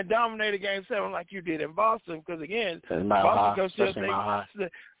and dominate a Game 7 like you did in Boston, because, again, Boston coach still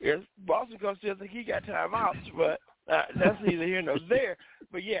think he got timeouts, but that's neither here nor there.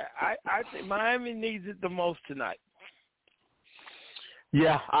 But, yeah, I think Miami needs it the most tonight.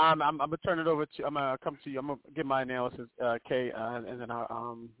 Yeah, I'm gonna turn it over to. I'm gonna come to you. I'm gonna give my analysis, Kay, and then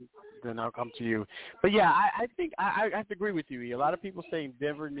I'll come to you. But yeah, I think I have to agree with you. A lot of people saying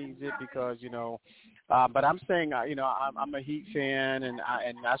Denver needs it because but I'm saying I'm a Heat fan, and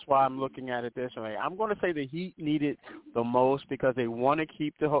that's why I'm looking at it this way. I'm going to say the Heat need it the most because they want to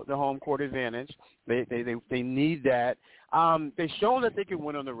keep the home court advantage. They need that. They show that they can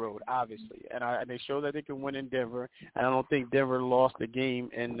win on the road, obviously, and they show that they can win in Denver. And I don't think Denver lost the game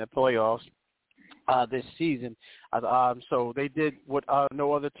in the playoffs this season. So they did what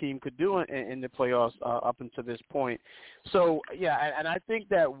no other team could do in the playoffs up until this point. So, yeah, and I think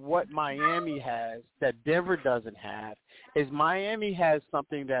that what Miami has that Denver doesn't have is Miami has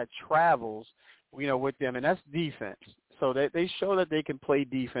something that travels, with them, and that's defense. So they show that they can play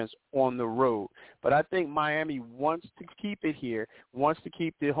defense on the road. But I think Miami wants to keep it here, wants to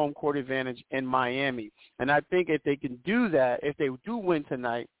keep the home court advantage in Miami. And I think if they can do that, if they do win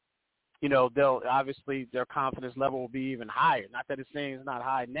tonight, they'll obviously their confidence level will be even higher. Not that it's saying it's not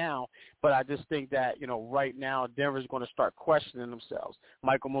high now, but I just think that, right now Denver's going to start questioning themselves.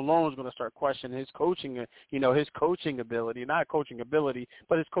 Michael Malone's going to start questioning his coaching, his coaching ability, not coaching ability,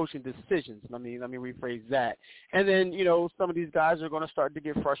 but his coaching decisions. Let me rephrase that. And then, some of these guys are going to start to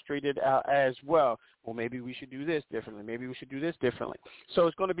get frustrated as well. Well, maybe we should do this differently. Maybe we should do this differently. So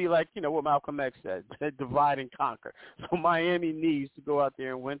it's going to be like, what Malcolm X said, divide and conquer. So Miami needs to go out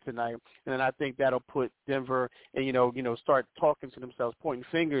there and win tonight. And then I think that'll put Denver and, start talking to themselves, pointing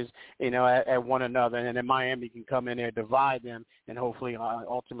fingers, at one another. And then Miami can come in there, divide them, and hopefully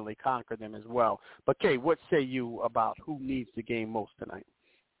ultimately conquer them as well. But, Kay, what say you about who needs the game most tonight?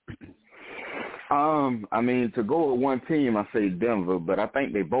 To go with one team, I say Denver, but I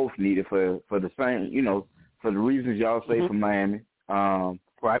think they both need it for the same, for the reasons y'all say for Miami.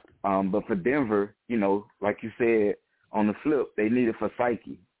 Right. But for Denver, like you said, on the flip, they need it for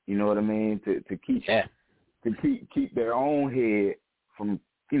psyche. You know what I mean? To keep their own head from,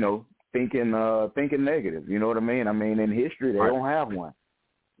 thinking negative. You know what I mean? In history, they don't have one.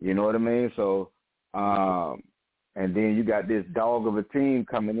 You know what I mean? So, and then you got this dog of a team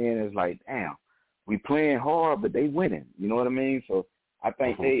coming in. It's like, damn, we playing hard, but they winning. You know what I mean? So I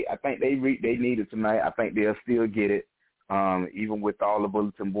think they need it tonight. I think they'll still get it, even with all the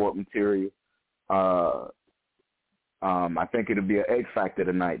bulletin board material. I think it'll be an X factor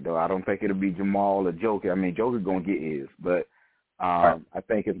tonight, though. I don't think it'll be Jamal or Joker. Joker's gonna get his, but I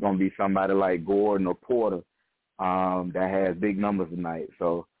think it's gonna be somebody like Gordon or Porter that has big numbers tonight.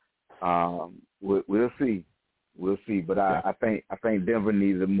 So we'll see. We'll see. But I think Denver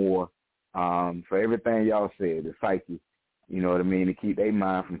needs it more for everything y'all said. The psyche, you know what I mean, to keep their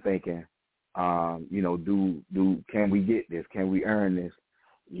mind from thinking, do can we get this? Can we earn this?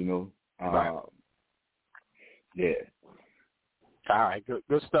 Yeah. All right,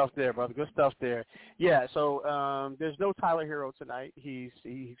 good stuff there, brother. Good stuff there. Yeah. So there's no Tyler Hero tonight. He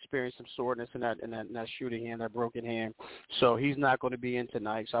experienced some soreness in that shooting hand, that broken hand. So he's not going to be in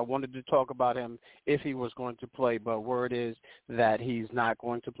tonight. So I wanted to talk about him if he was going to play, but word is that he's not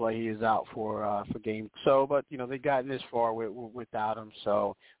going to play. He is out for game. So, but they've gotten this far without him.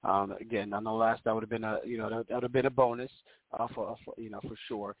 So again, nonetheless, that would have been a bonus. For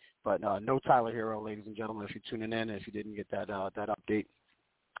sure, but no Tyler Hero, ladies and gentlemen, if you're tuning in, if you didn't get that update.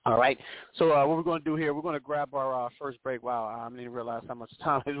 All right, so what we're going to do here, we're going to grab our first break. Wow, I didn't even realize how much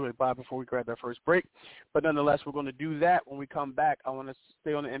time has went by before we grab that first break, but nonetheless, we're going to do that. When we come back, I want to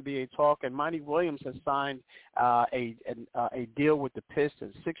stay on the NBA talk, and Monty Williams has signed a deal with the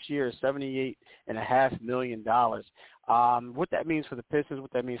Pistons, 6 years, $78.5 million. What that means for the Pistons,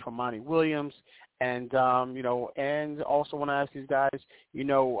 what that means for Monty Williams, and and also want to ask these guys,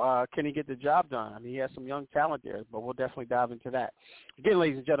 can he get the job done? He has some young talent there, but we'll definitely dive into that. Again,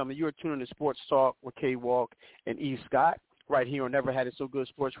 ladies and gentlemen, you are tuning to Sports Talk with K. Walk and E. Scott right here on Never Had It So Good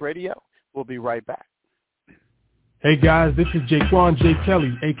Sports Radio. We'll be right back. Hey guys, this is Jaquan J.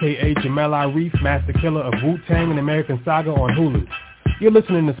 Kelly, a.k.a. Jamel Arif, Master Killer of Wu-Tang and American Saga on Hulu. You're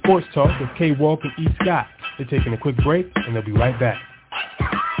listening to Sports Talk with K. Walk and E. Scott. They're taking a quick break, and they'll be right back.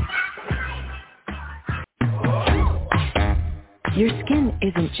 Your skin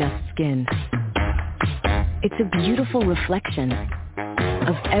isn't just skin. It's a beautiful reflection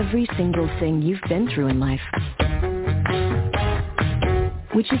of every single thing you've been through in life.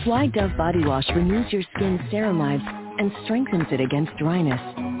 Which is why Dove Body Wash removes your skin's ceramides and strengthens it against dryness.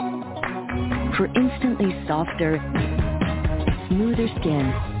 For instantly softer, smoother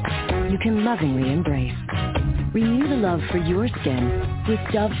skin you can lovingly embrace. Renew the love for your skin with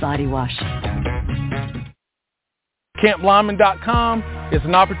Dove Body Wash. CampLyman.com is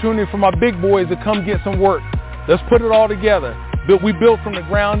an opportunity for my big boys to come get some work. Let's put it all together. We built from the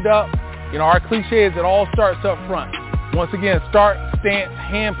ground up. You know, our cliche is it all starts up front. Once again, start, stance,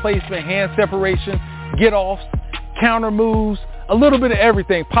 hand placement, hand separation, get-offs, counter moves, a little bit of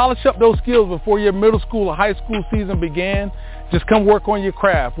everything. Polish up those skills before your middle school or high school season began. Just come work on your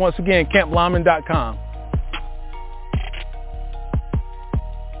craft. Once again, CampLyman.com.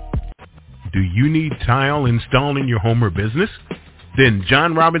 Do you need tile installed in your home or business? Then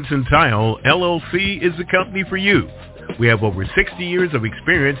John Robinson Tile, LLC is the company for you. We have over 60 years of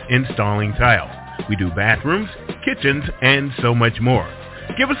experience installing tile. We do bathrooms, kitchens, and so much more.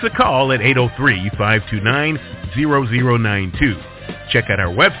 Give us a call at 803-529-0092. Check out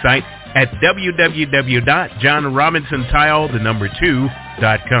our website at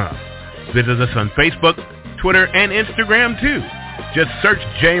www.johnrobinsontile2.com. Visit us on Facebook, Twitter, and Instagram too. Just search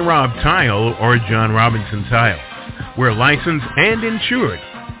J. Rob Tile or John Robinson Tile. We're licensed and insured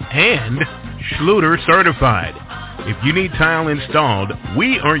and Schluter certified. If you need tile installed,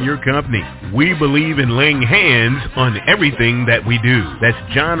 we are your company. We believe in laying hands on everything that we do. That's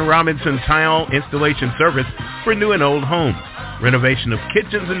John Robinson Tile Installation Service for new and old homes. Renovation of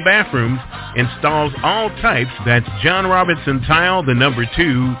kitchens and bathrooms, installs all types. That's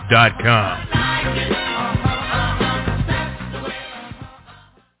JohnRobinsonTile2.com.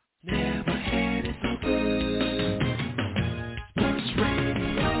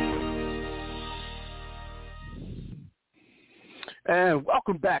 And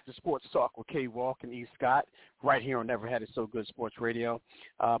welcome back to Sports Talk with K. Walk and E. Scott, right here on Never Had It So Good Sports Radio.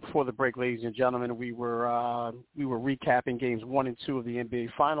 Before the break, ladies and gentlemen, we were recapping games 1 and 2 of the NBA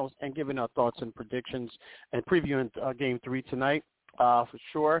Finals and giving our thoughts and predictions and previewing Game 3 tonight for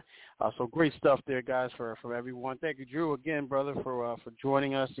sure. So great stuff there, guys, for everyone. Thank you, Drew, again, brother, for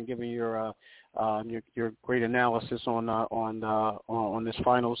joining us and giving your great analysis on this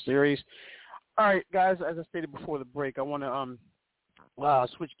final series. All right, guys, as I stated before the break, I want to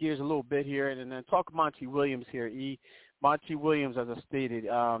switch gears a litk bit here and then talk Monty Williams here. Monty Williams, as I stated,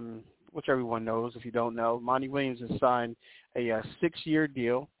 which everyone knows if you don't know, Monty Williams has signed a 6-year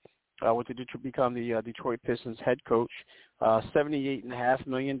deal with to become the Detroit Pistons head coach, $78.5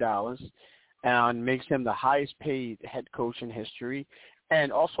 million, and makes him the highest paid head coach in history.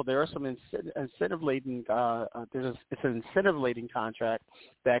 And also, there are some incentive-laden. It's an incentive-laden contract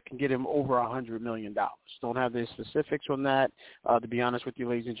that can get him over $100 million. Don't have the specifics on that, to be honest with you,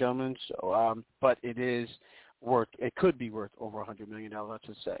 ladies and gentlemen. So, but it could be worth over $100 million. Let's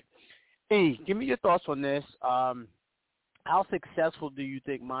just say. Hey, give me your thoughts on this. How successful do you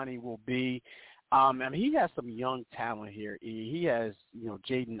think Monty will be? I mean, he has some young talent here. He has,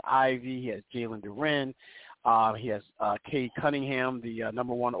 Jaden Ivey. He has Jalen Duren. He has Cade Cunningham, the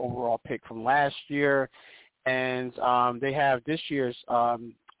number 1 overall pick from last year, and they have this year's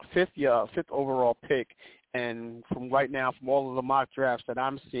fifth overall pick. And from right now, from all of the mock drafts that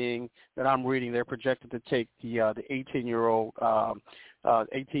I'm seeing, that I'm reading, they're projected to take the 18-year-old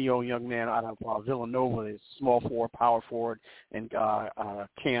young man out of Villanova, the small forward, power forward, and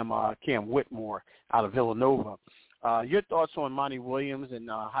Cam Whitmore out of Villanova. Your thoughts on Monty Williams, and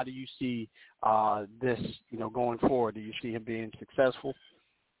how do you see this, going forward? Do you see him being successful?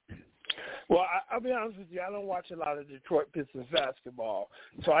 Well, I'll be honest with you. I don't watch a lot of Detroit Pistons basketball,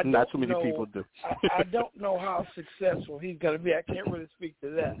 so I don't Not too many people do. I don't know how successful he's going to be. I can't really speak to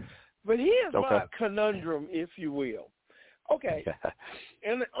that. But here's my conundrum, if you will. Okay,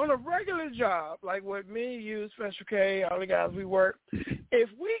 and on a regular job, like with me, you, Special K, all the guys we work, if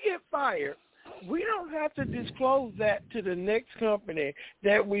we get fired, we don't have to disclose that to the next company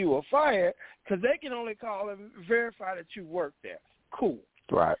that we were fired, because they can only call and verify that you work there. Cool.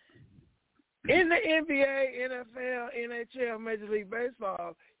 Right. In the NBA, NFL, NHL, Major League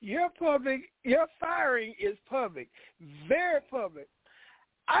Baseball, your firing is public, very public.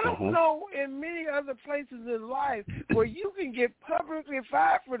 I don't know in many other places in life where you can get publicly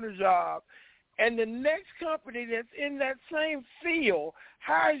fired from the job and the next company that's in that same field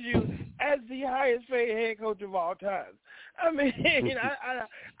hires you as the highest paid head coach of all time. I mean,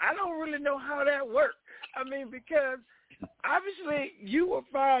 I don't really know how that works. I mean, because obviously you were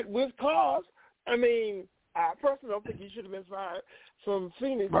fired with cause. I mean, I personally don't think he should have been fired from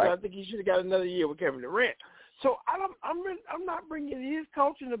Phoenix. Right. But I think he should have got another year with Kevin Durant. So I'm not bringing his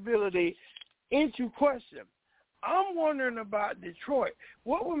coaching ability into question. I'm wondering about Detroit.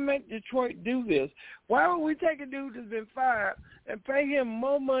 What would make Detroit do this? Why would we take a dude that's been fired and pay him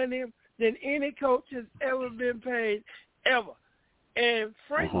more money than any coach has ever been paid ever? And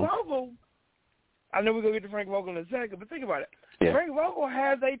Frank Vogel, I know we're going to get to Frank Vogel in a second, but think about it. Yeah. Frank Vogel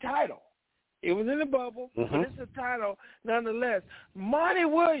has a title. It was in the bubble, but it's a title nonetheless. Monty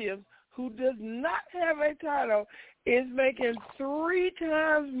Williams, who does not have a title, is making 3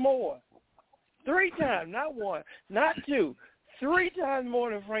 times more. 3 times, not 1, not 2, 3 times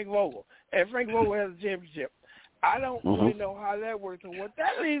more than Frank Vogel. And Frank Vogel has a championship. I don't really know how that works. And what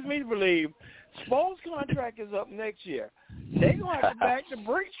that leads me to believe, Spo's contract is up next year. They're going to have to back the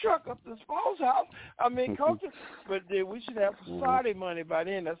bricks truck up to Spo's house. I mean, coaches, but we should have Saudi money by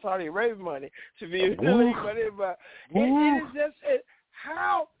then. That's Saudi Arabian money to be in the league by then. But it is just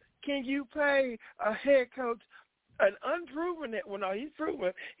how can you pay a head coach an unproven – well, no, he's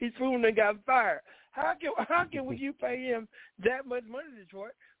proven and got fired. How can you pay him that much money,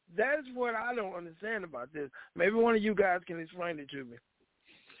 Detroit? That's what I don't understand about this. Maybe one of you guys can explain it to me.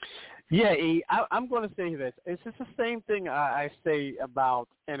 Yeah, E, I'm going to say this. It's just the same thing I say about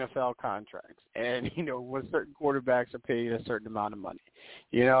NFL contracts. And, when certain quarterbacks are paid a certain amount of money,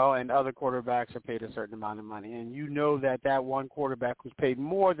 and other quarterbacks are paid a certain amount of money. And that one quarterback who's paid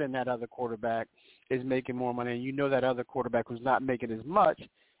more than that other quarterback is making more money. And that other quarterback who's not making as much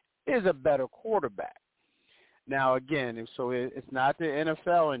is a better quarterback. Now, again, so it's not the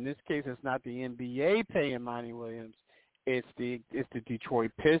NFL. In this case, it's not the NBA paying Monty Williams. It's the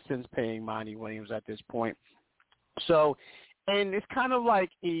Detroit Pistons paying Monty Williams at this point. So, and it's kind of like,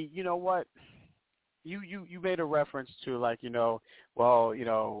 you know what? You made a reference to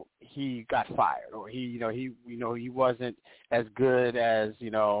he got fired, or he wasn't as good as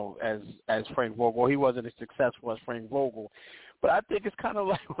Frank Vogel. He wasn't as successful as Frank Vogel. But I think it's kind of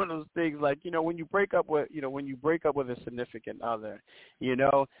like one of those things, like, when you break up with a significant other,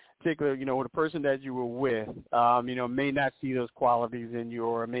 particularly, with a person that you were with, may not see those qualities in you,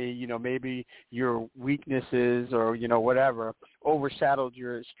 or maybe your weaknesses or, whatever overshadowed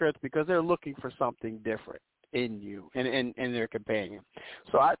your strengths because they're looking for something different in you and their companion.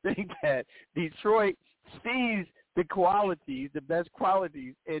 So I think that Detroit sees the best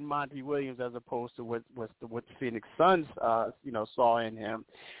qualities in Monty Williams as opposed to what the Phoenix Suns, saw in him.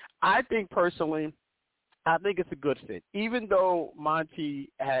 I think personally, it's a good fit. Even though Monty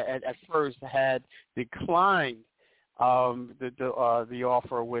at first had declined the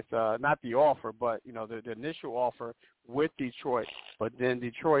offer with not the offer, but the initial offer with Detroit, but then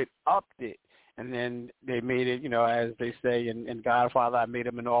Detroit upped it. And then they made it, as they say in Godfather, I made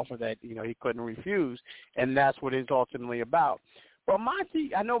him an offer that, he couldn't refuse. And that's what it's ultimately about. But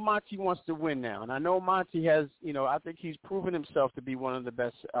Monty, I know Monty wants to win now. And I know Monty has, I think he's proven himself to be one of the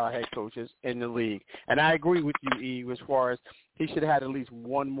best head coaches in the league. And I agree with you, E, as far as he should have had at least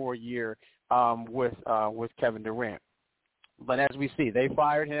one more year with Kevin Durant. But as we see, they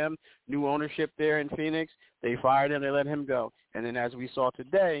fired him, new ownership there in Phoenix. They fired him, they let him go. And then as we saw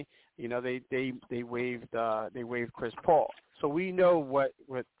today, they waived Chris Paul. So we know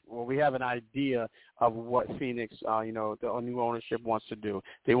we have an idea of what Phoenix, the new ownership wants to do.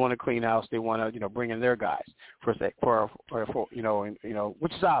 They want to clean house. They want to, bring in their guys for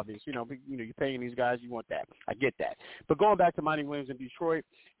which is obvious. You're paying these guys, you want that. I get that. But going back to Monty Williams in Detroit,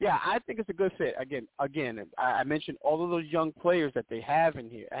 yeah, I think it's a good fit. Again, I mentioned all of those young players that they have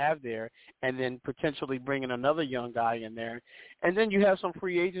there, and then potentially bringing another young guy in there, and then you have some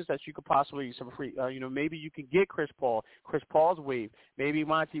free agents that you could possibly maybe you can get Chris Paul. Chris Paul's waived. Maybe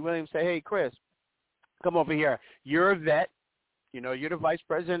Monty Williams say, hey, Chris, come over here. You're a vet. You're the vice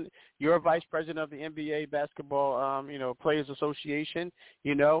president. You're a vice president of the NBA Basketball, Players Association.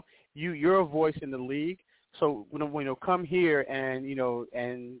 You're a voice in the league. So come here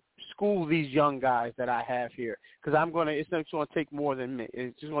and school these young guys that I have here, because it's not going to take more than me.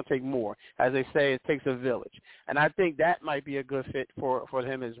 It's just going to take more. As they say, it takes a village, and I think that might be a good fit for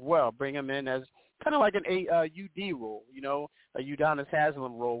him as well. Bring him in as kind of like an UD role, a Udonis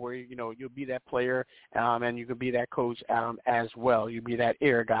Haslem role, where you'll be that player and you could be that coach as well. You'll be that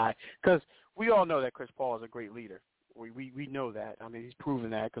air guy, because we all know that Chris Paul is a great leader. We know that. I mean, he's proven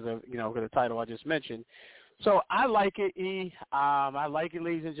that because of the title I just mentioned. So I like it, E. I like it,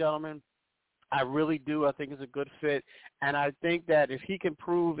 ladies and gentlemen. I really do. I think it's a good fit. And I think that if he can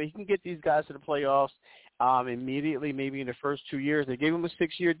get these guys to the playoffs immediately, maybe in the first 2 years. They gave him a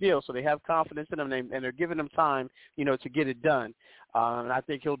 6-year deal, so they have confidence in him, and they're giving him time, to get it done. And I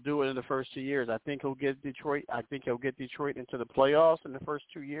think he'll do it in the first 2 years. I think he'll get Detroit. Into the playoffs in the first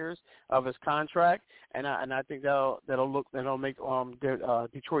 2 years of his contract, and I think that'll make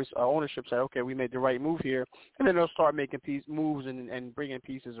Detroit's ownership say, okay, we made the right move here, and then they'll start making moves and bringing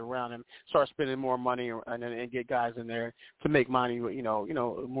pieces around him, start spending more money and get guys in there to make money,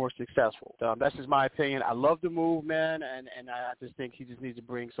 more successful. That's just my opinion. I love the move, man, and I just think he just needs to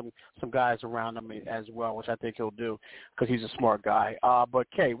bring some guys around him as well, which I think he'll do because he's a smart guy. But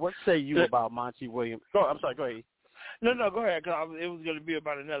Kay, what say you about Monty Williams? I'm sorry, go ahead. No, go ahead. Cause it was going to be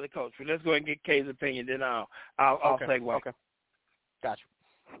about another coach. But let's go ahead and get Kay's opinion. Then I'll segue. Okay. Gotcha.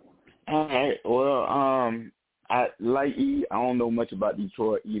 All right. Well, I don't know much about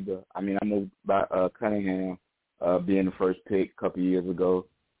Detroit either. I mean, I know about Cunningham being the first pick a couple years ago.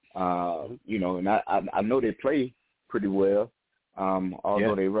 And I know they play pretty well,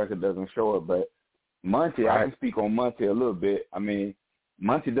 although their record doesn't show it. But Monty, I can speak on Monty a little bit. I mean,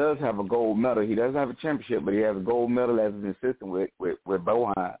 Monty does have a gold medal. He doesn't have a championship, but he has a gold medal as an assistant with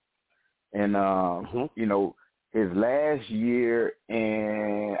Bohan. And, his last year,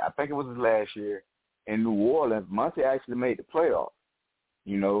 and I think it was his last year in New Orleans, Monty actually made the playoffs.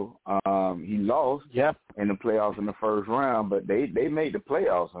 He lost in the playoffs in the first round, but they made the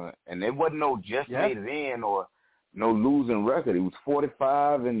playoffs. And there wasn't no made it in or no losing record. It was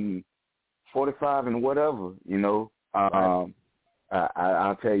 45 and whatever,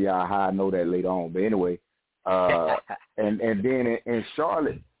 I'll tell y'all how I know that later on. But anyway, and then in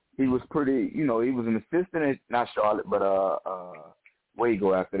Charlotte, he was pretty, he was an assistant in, not Charlotte, but where you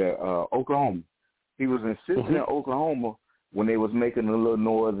go after that, Oklahoma. He was an assistant in Oklahoma when they was making a little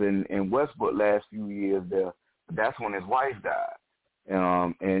noise in Westbrook last few years there. That's when his wife died.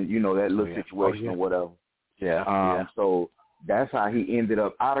 And that little situation or whatever. So that's how he ended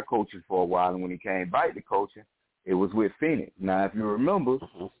up out of coaching for a while. And when he came back to coaching, it was with Phoenix. Now, if you remember,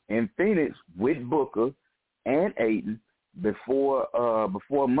 in Phoenix with Booker and Ayton, before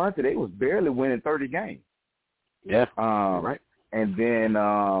Monty, they was barely winning 30 games. And then,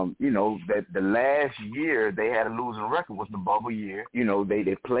 that the last year they had a losing record was the bubble year.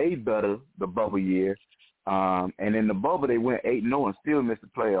 They played better the bubble year. And in the bubble, they went 8-0 and still missed the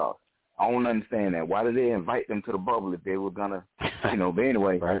playoffs. I don't understand that. Why did they invite them to the bubble if they were going to, but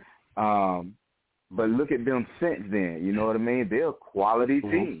anyway. But look at them since then, you know what I mean? They're a quality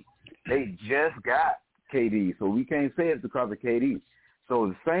team. They just got KD, so we can't say it's because of KD. So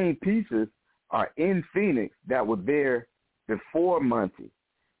the same pieces are in Phoenix that were there before Monty,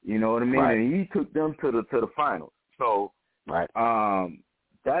 you know what I mean? And he took them to the finals. So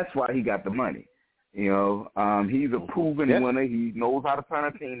that's why he got the money. He's a proven winner. He knows how to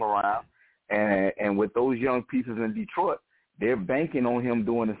turn a team around. And with those young pieces in Detroit, they're banking on him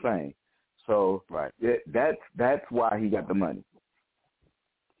doing the same. So that's why he got the money.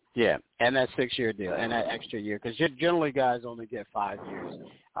 Yeah, and that 6-year deal and that extra year, because generally guys only get 5 years,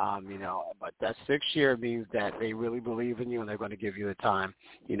 but that 6 year means that they really believe in you and they're going to give you the time,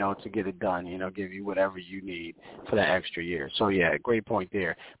 to get it done, give you whatever you need for that extra year. So, yeah, great point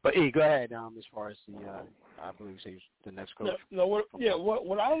there. But, E, go ahead as far as I believe he's the next coach. What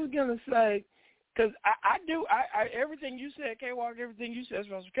I was going to say, because I everything you said, K-Walk, everything you said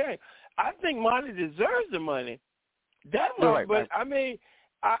is okay. I think Monty deserves the money. I mean,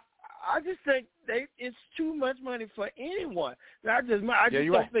 I just think it's too much money for anyone. I just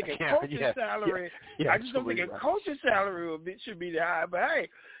don't think a coach's salary. I just don't think a coach's salary should be that high. But hey,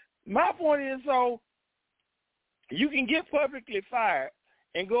 my point is, so you can get publicly fired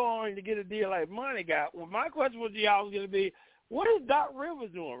and go on to get a deal like Monty got. Well, my question was y'all was going to be, what is Doc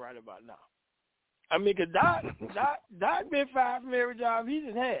Rivers doing right about now? I mean, because Doc been fired from every job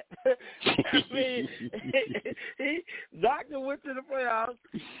he's had. I mean, Doc went to the playoffs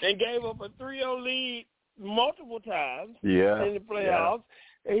and gave up a 3-0 lead multiple times in the playoffs.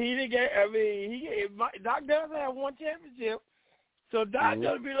 And he didn't get. I mean, Doc does have one championship, so Doc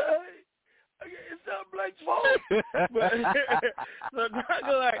gonna be like, hey, it's not Blake's fault. But so Doc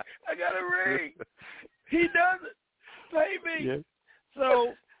go like, I got a ring. He doesn't pay me. Yeah.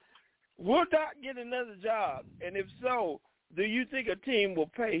 So. Will Doc get another job? And if so, do you think a team will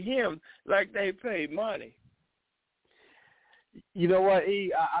pay him like they paid Monty? You know what,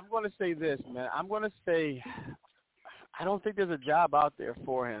 E? I'm going to say this, man. I'm going to say I don't think there's a job out there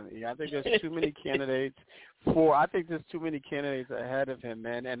for him. I think there's too many candidates ahead of him,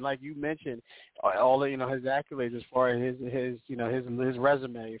 man. And like you mentioned, all the, his accolades as far as his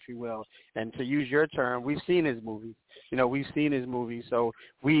resume, if you will. And to use your term, we've seen his movies. So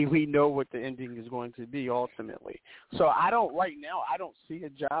we know what the ending is going to be ultimately. So I don't see a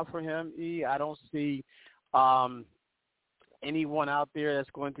job for him, E. I don't see anyone out there that's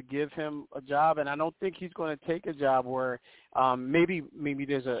going to give him a job, and I don't think he's going to take a job where maybe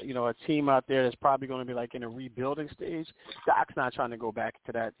there's a team out there that's probably going to be like in a rebuilding stage. Doc's not trying to go back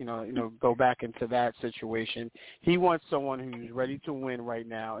to that, go back into that situation. He wants someone who's ready to win right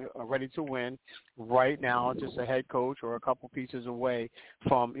now, just a head coach or a couple pieces away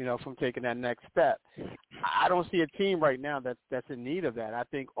from taking that next step. I don't see a team right now that's in need of that. I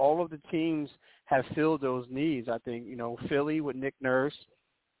think all of the teams have filled those needs. I think, Philly with Nick Nurse.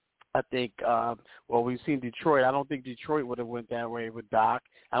 I think, we've seen Detroit. I don't think Detroit would have went that way with Doc.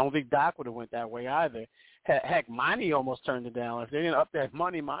 I don't think Doc would have went that way either. Heck, Monty almost turned it down. If they didn't up that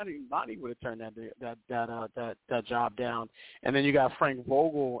money, Monty would have turned that job down. And then you got Frank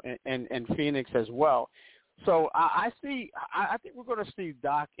Vogel and Phoenix as well. So I think we're going to see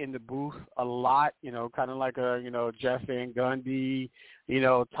Doc in the booth a lot, kind of like a, Jeff Van Gundy,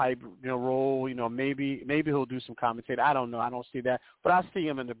 type, role. Maybe he'll do some commentating. I don't know. I don't see that. But I see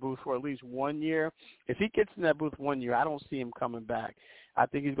him in the booth for at least 1 year. If he gets in that booth 1 year, I don't see him coming back. I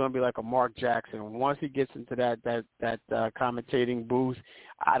think he's going to be like a Mark Jackson. Once he gets into that commentating booth,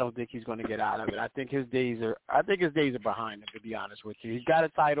 I don't think he's going to get out of it. I think his days are behind him, to be honest with you. He's got a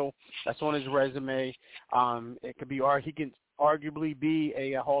title that's on his resume. It could be, or he can arguably be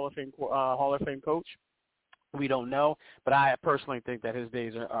a Hall of Fame coach. We don't know, but I personally think that his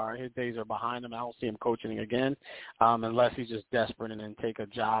days are behind him. I don't see him coaching again, unless he's just desperate and then take a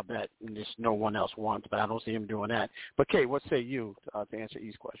job that just no one else wants. But I don't see him doing that. But Kate, what say you to answer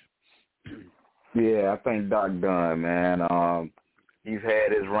E's question? Yeah, I think Doc done, man. He's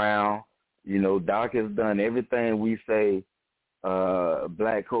had his round. Doc has done everything we say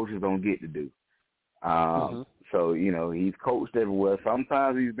black coaches don't get to do. So he's coached everywhere.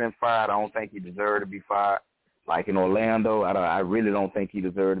 Sometimes he's been fired. I don't think he deserved to be fired. Like in Orlando, I really don't think he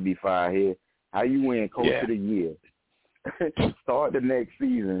deserved to be fired here. How you win Coach of the Year, start the next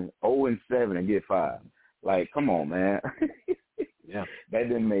season 0-7 and get fired? Like, come on, man. Yeah, that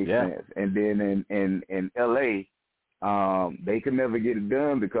didn't make sense. And then in L.A., they could never get it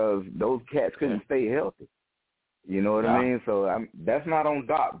done because those cats couldn't stay healthy. You know what I mean? So that's not on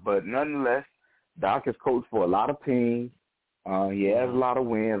Doc, but nonetheless, Doc has coached for a lot of teams. He has a lot of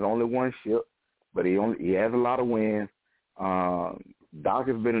wins, only one ship. But he has a lot of wins. Doc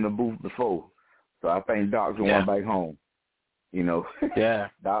has been in the booth before, so I think Doc's going back home.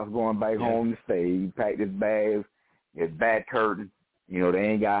 Doc's going back home to stay. He packed his bags, his back curtain. They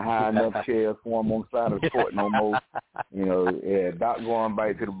ain't got high enough chairs for him on the side of the court no more. Doc going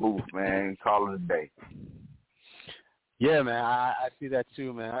back to the booth, man. Call it a day. Yeah, man, I see that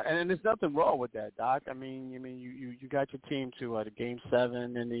too, man. And there's nothing wrong with that, Doc. I mean, you got your team to the Game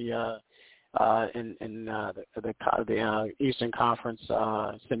 7 in the the Eastern Conference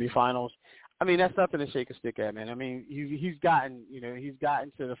semifinals. I mean, that's nothing to shake a stick at, man. I mean, he's gotten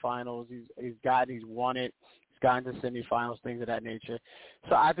to the finals. He's won it. He's gotten to semifinals, things of that nature.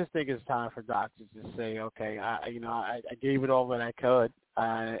 So I just think it's time for Doc to just say, okay, I gave it all that I could,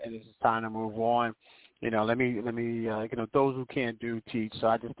 and it's just time to move on. Let me those who can't do teach. So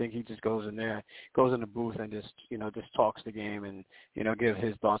I just think he just goes in the booth and just talks the game and, give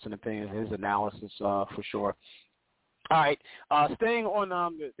his thoughts and opinions, his analysis for sure. All right. Staying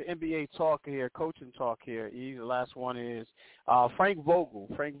on the NBA talk here, coaching talk here. The last one is Frank Vogel.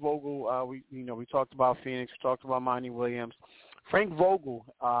 Frank Vogel, we talked about Phoenix, we talked about Monty Williams. Frank Vogel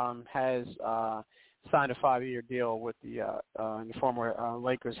has signed a 5-year deal with the former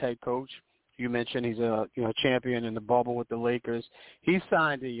Lakers head coach. You mentioned he's a champion in the bubble with the Lakers. He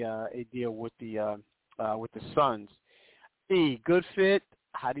signed a deal with the Suns. Good fit.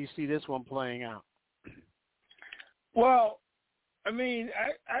 How do you see this one playing out? Well, I mean,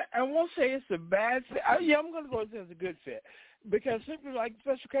 I won't say it's a bad fit. I'm going to go with it as a good fit because simply like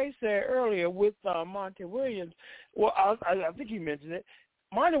Special K said earlier with Monty Williams. Well, I think he mentioned it.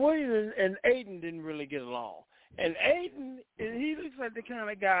 Monty Williams and Aiden didn't really get along. And Aiden, he looks like the kind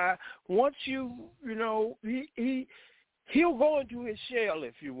of guy, once he'll go into his shell,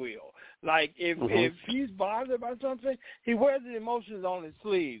 if you will. Like, if he's bothered by something, he wears the emotions on his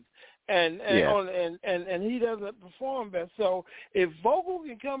sleeves. And he doesn't perform best. So if Vogel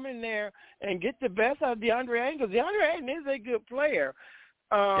can come in there and get the best out of DeAndre Ayton, because DeAndre Ayton is a good player.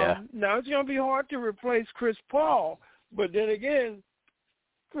 Now, it's going to be hard to replace Chris Paul. But then again,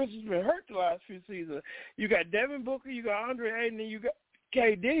 Chris has been hurt the last few seasons. You got Devin Booker, you got Andre Ayton, and you got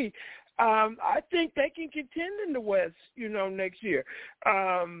KD. I think they can contend in the West, next year.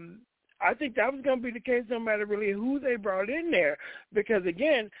 I think that was going to be the case no matter really who they brought in there because,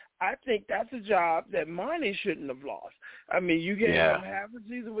 again, I think that's a job that Monty shouldn't have lost. I mean, you gave him half a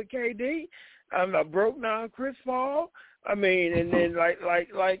season with KD. I broke down Chris Paul. I mean, and then like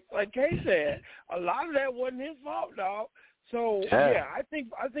Kay said, a lot of that wasn't his fault, dog. So I think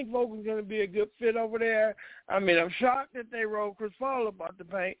Vogel's going to be a good fit over there. I mean, I'm shocked that they rolled Chris Paul up out the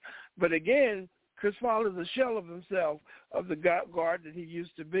paint, but again, Chris Paul is a shell of himself, of the guard that he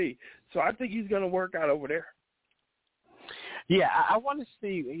used to be. So I think he's going to work out over there. Yeah, I want to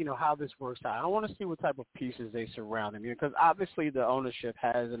see, how this works out. I want to see what type of pieces they surround him, because obviously the ownership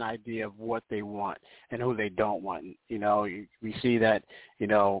has an idea of what they want and who they don't want. We see that,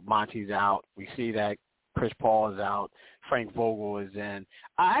 Monty's out. We see that Chris Paul is out. Frank Vogel is in.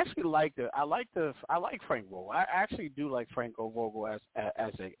 I actually like Frank Vogel. I actually do like Frank Vogel as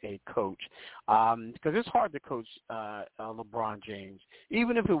a coach because it's hard to coach LeBron James,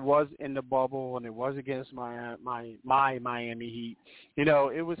 even if it was in the bubble and it was against my Miami Heat.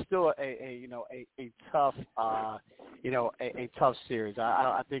 It was still a tough a tough series.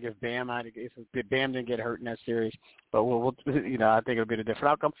 I think if Bam didn't get hurt in that series, but we'll I think it'll be a different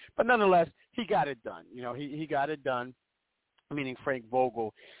outcome. But nonetheless, he got it done. He got it done. Meaning Frank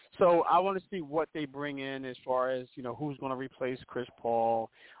Vogel. So I want to see what they bring in as far as, who's going to replace Chris Paul,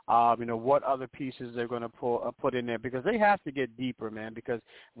 what other pieces they're going to put in there, because they have to get deeper, man, because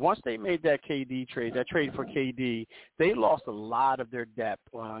once they made that KD trade, that trade for KD, they lost a lot of their depth,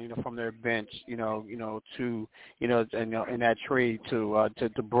 from their bench, in that trade to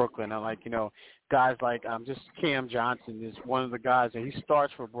Brooklyn. I guys like just Cam Johnson is one of the guys that he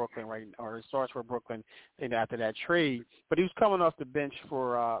starts for Brooklyn after that trade, but he was coming off the bench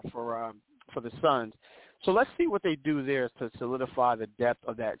for the Suns. So let's see what they do there to solidify the depth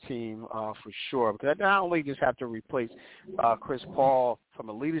of that team for sure. Because they not only just have to replace Chris Paul from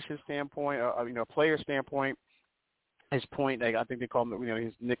a leadership standpoint, player standpoint. His point, I think they call him,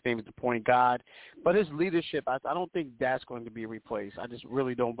 his nickname is the point guard. But his leadership, I don't think that's going to be replaced. I just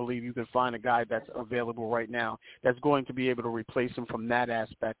really don't believe you can find a guy that's available right now that's going to be able to replace him from that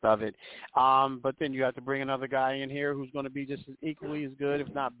aspect of it. But then you have to bring another guy in here who's going to be just as equally as good, if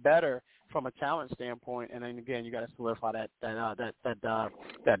not better, from a talent standpoint. And then again, you got to solidify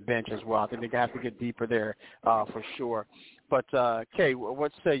that bench as well. I think they have to get deeper there for sure. But, Kay,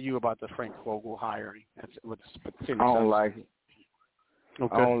 what say you about the Frank Vogel hiring? I don't like it.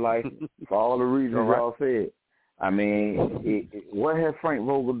 Okay. I don't like it for all the reasons y'all said. I mean, what has Frank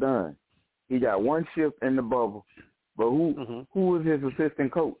Vogel done? He got one shift in the bubble, but who was his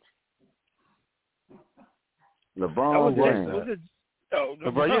assistant coach? LeBron James.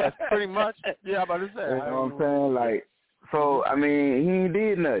 Yes, pretty much. Yeah, I'm about to say. You know what I'm saying? So, I mean, he ain't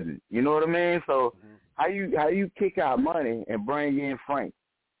did nothing. You know what I mean? So, how you kick out money and bring in Frank?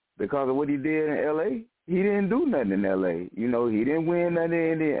 Because of what he did in L.A.? He didn't do nothing in L.A. He didn't win nothing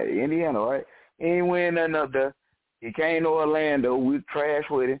in Indiana, right? He ain't win nothing up there. He came to Orlando. We trash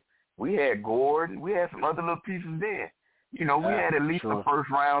with him. We had Gordon. We had some other little pieces there. We had at least a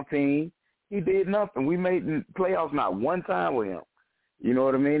first-round team. He did nothing. We made the playoffs not one time with him. You know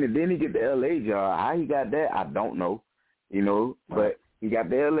what I mean? And then he get the L.A. job. How he got that, I don't know. But he got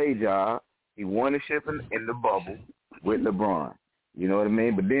the L.A. job. He won the ship in the bubble with LeBron. You know what I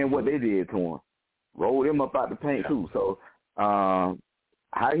mean? But then what they did to him, rolled him up out the paint too. So how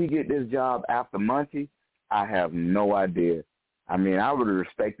he get this job after Monty, I have no idea. I mean, I would have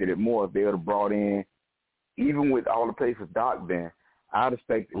respected it more if they would have brought in, even with all the places Doc been, I would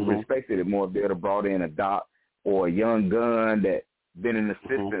have respected it more if they would have brought in a Doc or a young gun that been an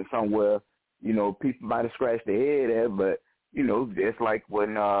assistant somewhere. People might have scratched their head at, but it's like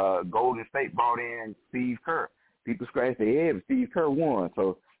when Golden State brought in Steve Kerr. People scratched their head, but Steve Kerr won.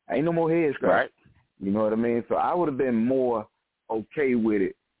 So ain't no more head scratch. Right. You know what I mean? So I would have been more okay with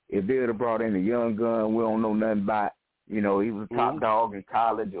it if they would have brought in a young gun we don't know nothing about. He was a top dog in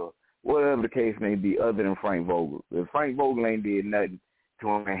college or whatever the case may be other than Frank Vogel. If Frank Vogel ain't did nothing to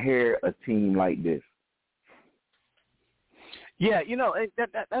inherit a team like this. Yeah,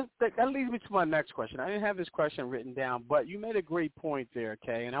 that leads me to my next question. I didn't have this question written down, but you made a great point there,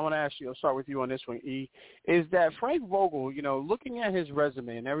 Kay, and I want to ask you, I'll start with you on this one, E, is that Frank Vogel, looking at his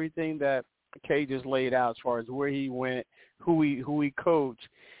resume and everything that Kay just laid out as far as where he went, who he coached,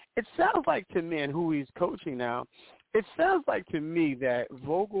 it sounds like to me, and who he's coaching now, it sounds like to me that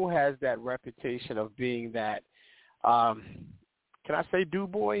Vogel has that reputation of being that, can I say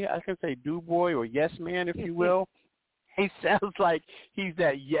do-boy? I can say do-boy or yes man, if you will. He sounds like he's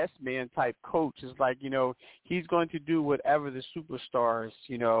that yes man type coach. It's like, he's going to do whatever the superstars,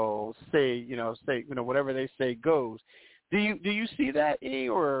 say, whatever they say goes. Do you see that, E,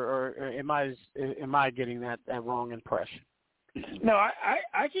 or am I getting that wrong impression? No,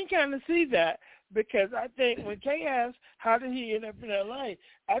 I can kind of see that, because I think when Kay asked how did he end up in L.A.,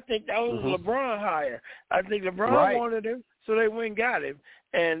 I think that was LeBron hire. I think LeBron wanted him, so they went and got him.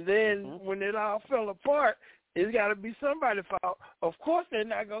 And then when it all fell apart, it's got to be somebody's fault. Of course, they're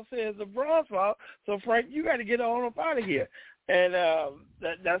not going to say it's LeBron's fault. So, Frank, you got to get on up out of here. And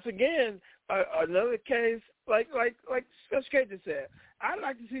that's, again, another case, like Special K just said, I'd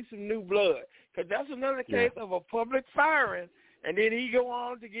like to see some new blood, because that's another case of a public firing, and then he go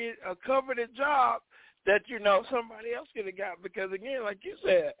on to get a coveted job that, somebody else could have got. Because, again, like you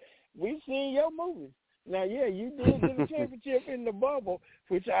said, we've seen your movies. Now, yeah, you did get a championship in the bubble,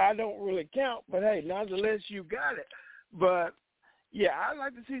 which I don't really count, but, hey, nonetheless, you got it. But, yeah, I'd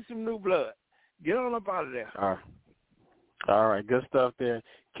like to see some new blood. Get on up out of there. All right, good stuff there.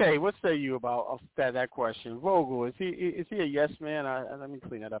 Kay, what say you about that question? Vogel, is he a yes man? Let me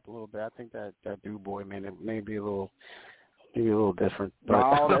clean that up a little bit. I think that dude boy, man, it may be a little different.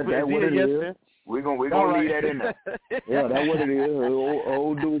 No, that's what it is. We're gonna leave that in there. Yeah, that's what it is.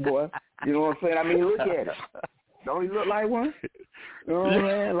 Old dude boy. You know what I'm saying? I mean, look at him. Don't he look like one? You know what I'm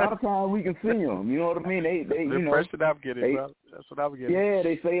saying? A lot of times we can see him. You know what I mean? They the impression I'm getting, bro. That's what I'm getting. Yeah,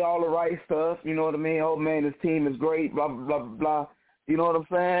 they say all the right stuff. You know what I mean? Oh man, this team is great. Blah blah blah blah. You know what I'm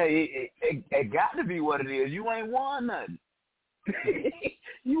saying? It got to be what it is. You ain't won nothing.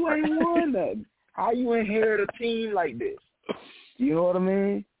 You ain't won nothing. How you inherit a team like this? You know what I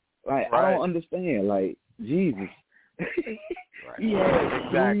mean? Like, I don't understand. Like, Jesus. He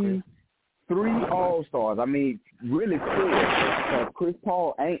had three All-Stars. I mean, really four. Chris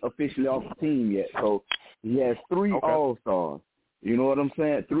Paul ain't officially off the team yet, so he has three All-Stars. You know what I'm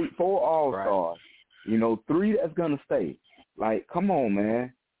saying? 4 All-Stars. Right. 3 that's going to stay. Like, come on,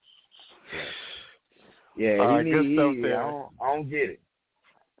 man. Yeah, good stuff there. I don't get it.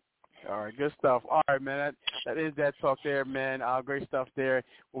 All right, good stuff. All right, man, that is that talk there, man. Great stuff there.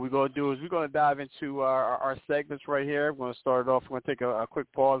 What we're going to do is we're going to dive into our segments right here. We're going to start it off. We're going to take a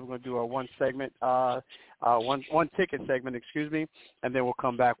quick pause. We're going to do our one ticket segment, and then we'll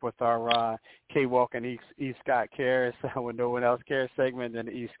come back with our K-Walk and E. Scott Cares when no one else cares segment, and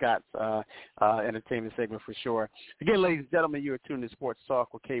the E. Scott's entertainment segment for sure. Again, ladies and gentlemen, you are tuned to Sports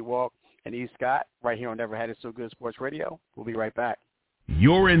Talk with K-Walk and E. Scott right here on Never Had It So Good Sports Radio. We'll be right back.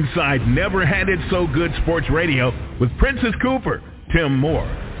 You're inside Never Had It So Good Sports Radio with Princess Cooper, Tim Moore,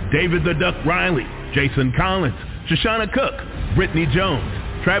 David the Duck Riley, Jason Collins, Shoshana Cook, Brittany Jones,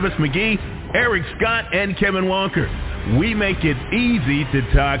 Travis McGee, Eric Scott, and Kevin Walker. We make it easy to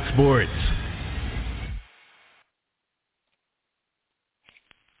talk sports.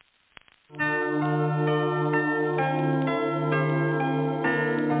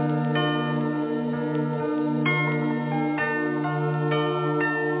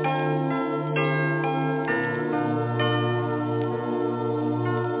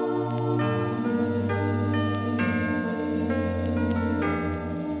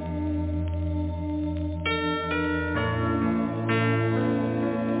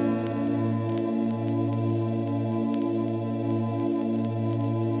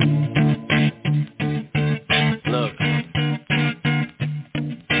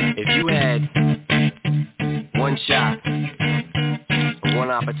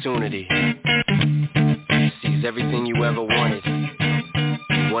 Opportunity to seize everything you ever wanted.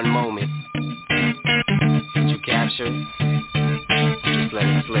 One moment. Did you capture it? Just let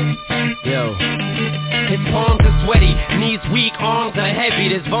it slip. Yo. His palms are sweaty, knees weak, arms are heavy.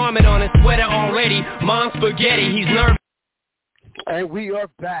 There's vomit on his sweater already. Mom's spaghetti, he's nervous. And we are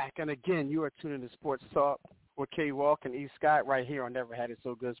back. And again, you are tuning to Sports Talk with K-Walk and E. Scott right here on Never Had It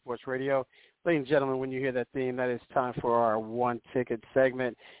So Good Sports Radio. Ladies and gentlemen, when you hear that theme, that is time for our one-ticket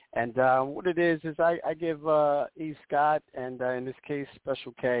segment. And what it is I give E. Scott and, in this case,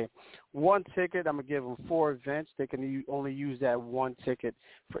 Special K, one ticket. I'm going to give them 4 events. They can only use that one ticket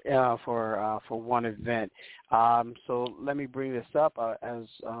for one event. So let me bring this up. As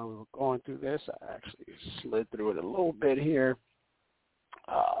we're going through this, I actually slid through it a little bit here.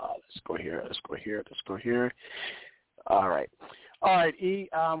 Let's go here. All right, E.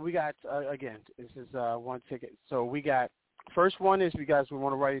 We got again. This is one ticket. So we got first one is we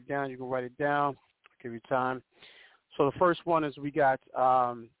want to write it down. You can write it down. I'll give you time. So the first one is we got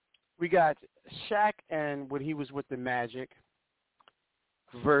Shaq and when he was with the Magic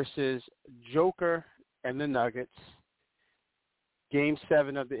versus Joker and the Nuggets. Game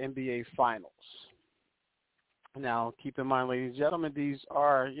 7 of the NBA Finals. Now, keep in mind, ladies and gentlemen, these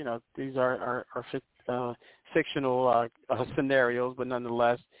are fictional scenarios, but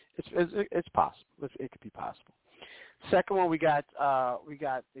nonetheless, it's possible. It could be possible. Second one, we got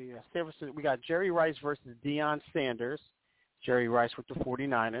Jerry Rice versus Deion Sanders. Jerry Rice with the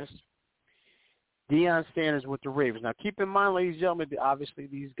 49ers. Deion Sanders with the Ravens. Now, keep in mind, ladies and gentlemen, obviously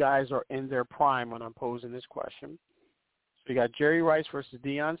these guys are in their prime when I'm posing this question. So we got Jerry Rice versus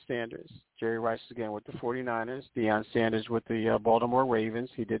Deion Sanders. Jerry Rice, again, with the 49ers. Deion Sanders with the Baltimore Ravens.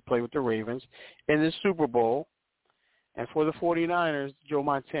 He did play with the Ravens in the Super Bowl. And for the 49ers, Joe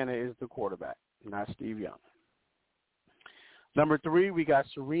Montana is the quarterback, not Steve Young. Number 3, we got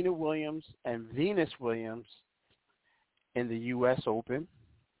Serena Williams and Venus Williams in the U.S. Open.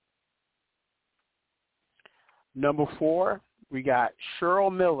 Number 4, we got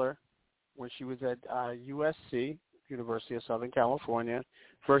Cheryl Miller when she was at USC, University of Southern California,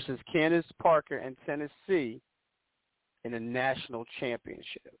 versus Candace Parker in Tennessee in a national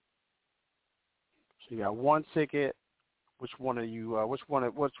championship. So you got one ticket. Which one of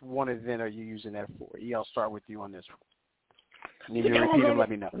them are you using that for? I'll start with you on this one. Need you to repeat and let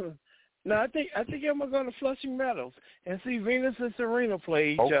me know. No, I think I'm gonna go to Flushing Meadows and see Venus and Serena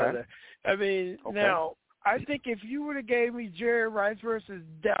play each other. I mean, now I think if you would have gave me Jerry Rice versus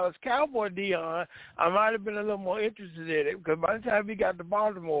Dallas Cowboy Deion, I might have been a little more interested in it because by the time he got to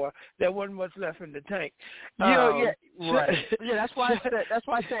Baltimore, there wasn't much left in the tank. Right. Yeah, that's why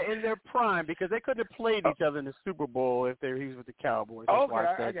I said in their prime because they could have played each other in the Super Bowl if he was with the Cowboys. That's why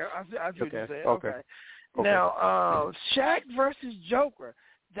I said, I see what you're saying. Okay. Now, Shaq versus Joker.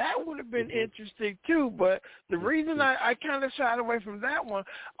 That would have been interesting, too, but the reason I kind of shied away from that one,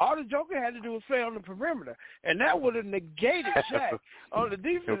 all the Joker had to do was play on the perimeter, and that would have negated Shaq on the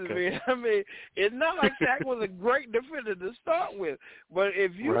defensive end. I mean, it's not like Shaq was a great defender to start with, but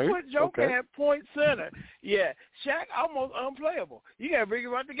if you put Joker at point center, Shaq almost unplayable. You got to bring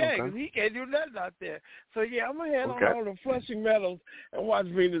him out the game because he can't do nothing out there. So, I'm going to head on to Flushing Meadows and watch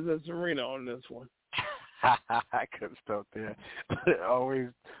Venus and Serena on this one. I couldn't stop there.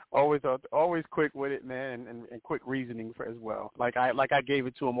 always quick with it, man, and quick reasoning as well. Like I gave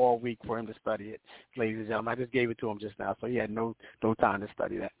it to him all week for him to study it, ladies and gentlemen. I just gave it to him just now, so he had no time to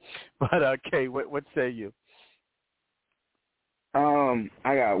study that. But okay, what say you? I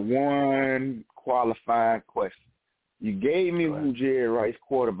got one qualifying question. You gave me who Jerry Rice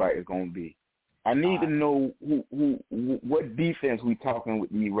quarterback is going to be. I need to know what defense we talking with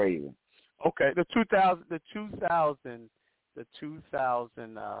the Ravens. Okay, the 2000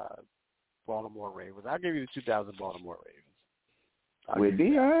 Baltimore Ravens. I'll give you the 2000 Baltimore Ravens. With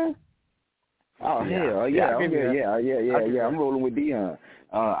Deion? Oh hell, yeah. I'm rolling with Deion.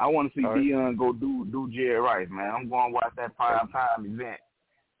 I want to see Deion go do Jerry Rice, man. I'm going to watch that prime time event.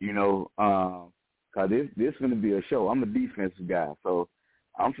 Cause this is gonna be a show. I'm a defensive guy, so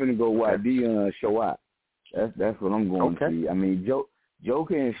I'm finna go watch Deion show out. That's what I'm going to see. I mean,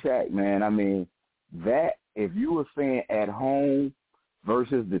 Joker and Shaq, man, I mean, that, if you were saying at home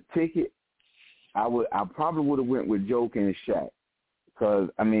versus the ticket, I probably would have went with Joker and Shaq. Because,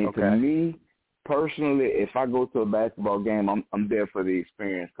 I mean, to me, personally, if I go to a basketball game, I'm there for the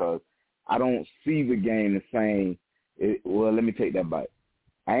experience because I don't see the game the same. Well, let me take that back.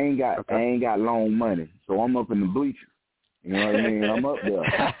 I ain't got long money, so I'm up in the bleachers. You know what I mean? I'm up there.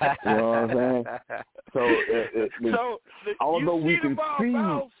 You know what I'm saying? So although we can see,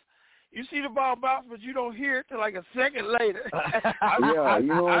 you see the ball bounce, but you don't hear it till like a second later. You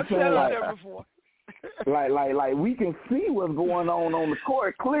know what I'm saying? I've said that before. like we can see what's going on the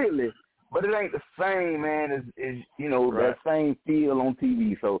court clearly, but it ain't the same, man. As that same feel on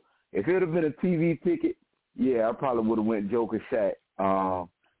TV. So if it would have been a TV ticket, I probably would have went Joker Shaq.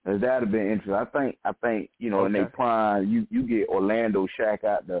 That'd have been interesting. I think in their prime, you get Orlando Shaq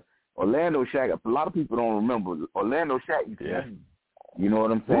out there. Orlando Shaq, a lot of people don't remember. Orlando Shaq, you know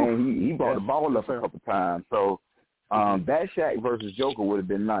what I'm saying? He brought the ball up a couple times. So that Shaq versus Joker would have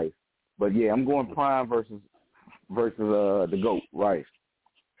been nice. But I'm going prime versus the GOAT, Rice.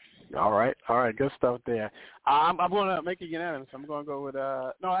 All right, good stuff there. I'm going to make it unanimous. I'm going to go with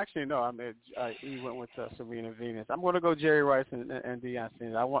he went with Serena Venus. I'm going to go Jerry Rice and Deion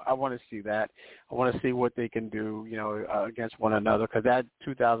Sanders. I want to see that. I want to see what they can do, against one another because that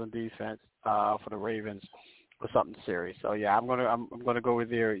 2000 defense for the Ravens was something serious. So I'm gonna go with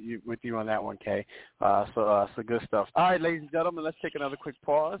you on that one, Kay. So good stuff. All right, ladies and gentlemen, let's take another quick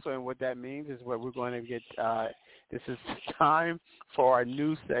pause. And what that means is what we're going to get. This is time for our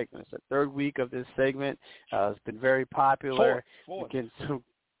new segment. It's the third week of this segment. It's been very popular. Fourth. It's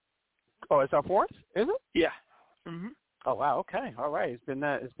our fourth? Is it? Yeah. Mm-hmm. Oh wow. Okay. All right. It's been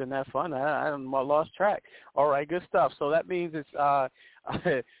that fun. I lost track. All right. Good stuff. So that means it's time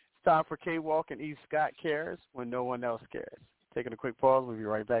for K-Walk and E. Scott Cares when no one else cares. Taking a quick pause. We'll be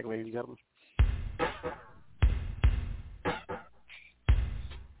right back, ladies and gentlemen.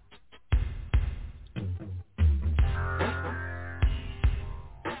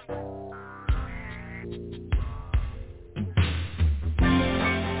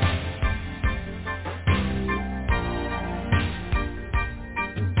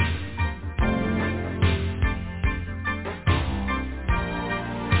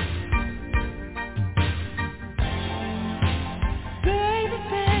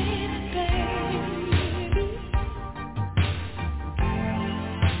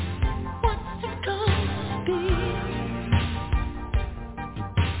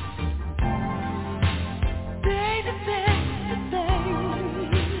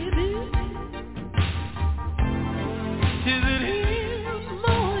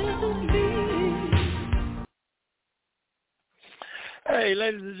 Okay,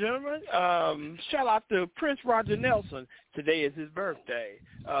 ladies and gentlemen, shout out to Prince Roger Nelson. Today is his birthday.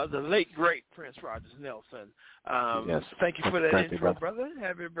 The late, great Prince Roger Nelson. Yes. Thank you for that intro, brother.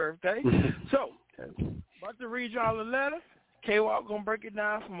 Happy birthday. So, about to read y'all a letter. K-Walk going to break it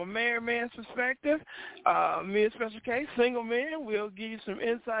down from a married man's perspective. Me and Special K, single men, we'll give you some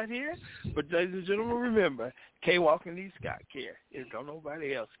insight here. But, ladies and gentlemen, remember, K-Walk and E. Scott care. Don't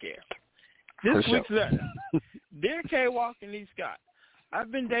nobody else care. This week's letter. Dear K-Walk and E. Scott, I've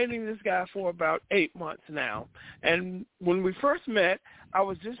been dating this guy for about 8 months now. And when we first met, I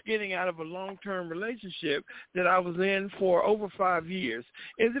was just getting out of a long-term relationship that I was in for over 5 years.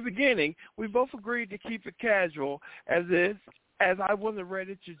 In the beginning, we both agreed to keep it casual as I wasn't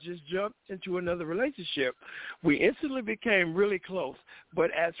ready to just jump into another relationship. We instantly became really close, but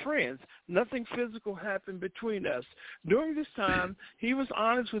as friends, nothing physical happened between us. During this time, he was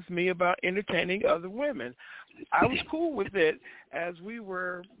honest with me about entertaining other women. I was cool with it as we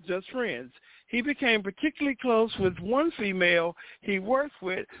were just friends. He became particularly close with one female he worked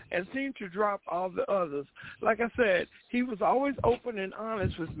with and seemed to drop all the others. Like I said, he was always open and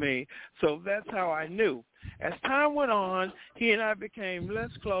honest with me, so that's how I knew. As time went on, he and I became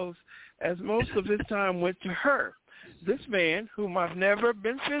less close as most of his time went to her. This man, whom I've never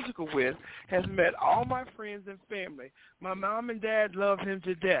been physical with, has met all my friends and family. My mom and dad love him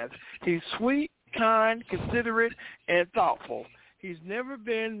to death. He's sweet, kind, considerate, and thoughtful. He's never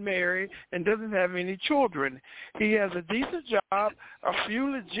been married and doesn't have any children. He has a decent job, a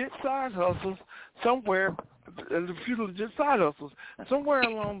few legit side hustles somewhere. Somewhere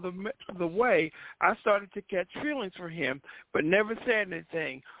along the way, I started to catch feelings for him, but never said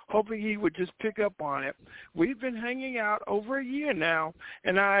anything, hoping he would just pick up on it. We've been hanging out over a year now,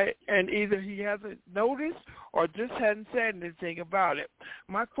 and either he hasn't noticed or just hadn't said anything about it.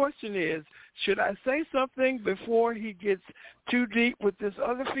 My question is, should I say something before he gets too deep with this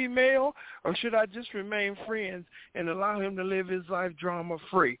other female, or should I just remain friends and allow him to live his life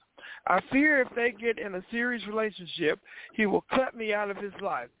drama-free? I fear if they get in a serious relationship, he will cut me out of his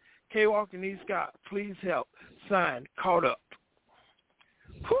life. K-Walk and E. Scott, please help. Signed, Caught Up.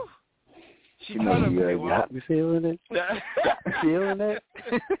 Whew. She caught up. You feeling it? Feeling it?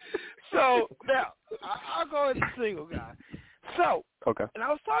 So, now, I'll go with the single guy. So, okay. And I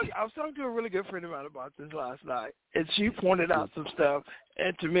was talking to a really good friend of mine about this last night, and she pointed out some stuff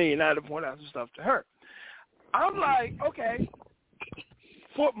and to me, and I had to point out some stuff to her. I'm like, okay,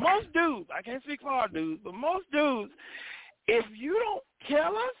 for most dudes, I can't speak for all dudes, but most dudes, if you don't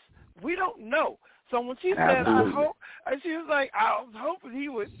tell us, we don't know. So when she said, she was like, I was hoping he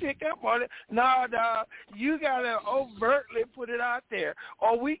would pick up on it. No, you got to overtly put it out there,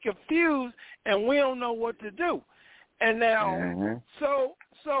 or we confused and we don't know what to do. And now, so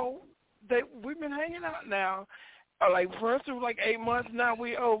we've been hanging out now. Like first it was like 8 months, now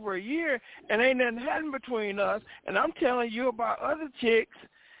we over a year, and ain't nothing happened between us. And I'm telling you about other chicks.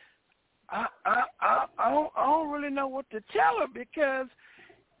 I don't really know what to tell her, because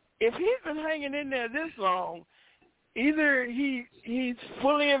if he's been hanging in there this long, either he's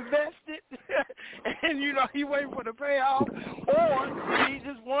fully invested and he waiting for the payoff, or he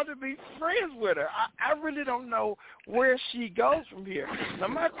just wants to be friends with her. I really don't know where she goes from here. Now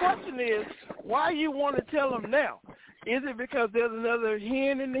my question is, why you want to tell him now? Is it because there's another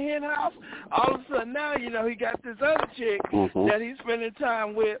hen in the hen house? All of a sudden now, he got this other chick that he's spending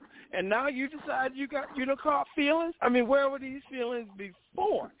time with, and now you decide you caught feelings? I mean, where were these feelings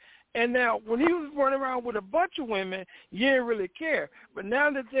before? And now, when he was running around with a bunch of women, you didn't really care. But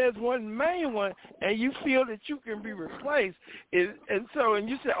now that there's one main one, and you feel that you can be replaced, and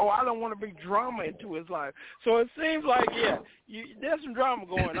you say, I don't want to bring drama into his life. So it seems like, there's some drama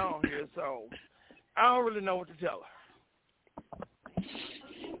going on here. So I don't really know what to tell her.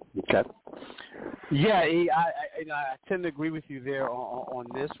 Okay. Yeah, I tend to agree with you there on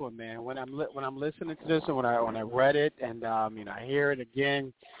this one, man. When I'm listening to this, and when I read it, and I hear it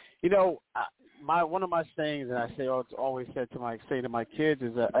again. One of my sayings that I always say to my kids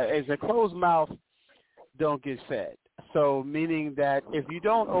is a closed mouth don't get fed. So meaning that if you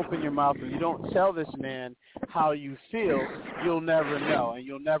don't open your mouth and you don't tell this man how you feel, you'll never know, and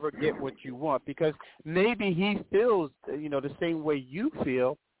you'll never get what you want, because maybe he feels the same way you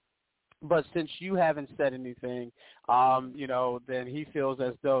feel. But since you haven't said anything, then he feels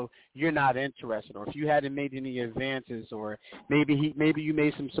as though you're not interested, or if you hadn't made any advances, or maybe you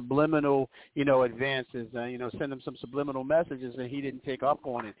made some subliminal, advances, send him some subliminal messages, and he didn't pick up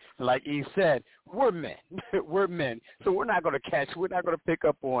on it. And like he said, we're men, so we're not going to pick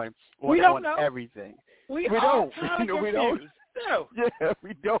up on everything. We don't. We don't. No. Yeah,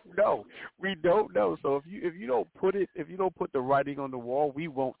 we don't know. We don't know. So if you don't put the writing on the wall, we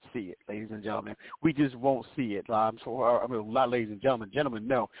won't see it, ladies and gentlemen. We just won't see it. Not ladies and gentlemen,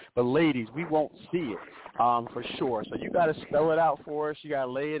 no, but ladies, we won't see it for sure. So you got to spell it out for us. You got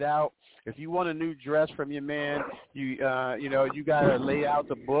to lay it out. If you want a new dress from your man, you got to lay out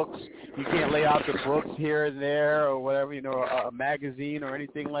the books. You can't lay out the books here and there or whatever, a magazine or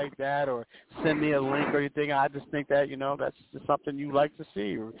anything like that, or send me a link or anything. I just think that, that's just something you like to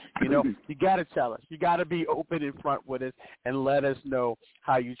see. Or, you got to tell us. You got to be open in front with us and let us know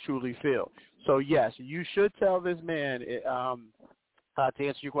how you truly feel. So, yes, you should tell this man, to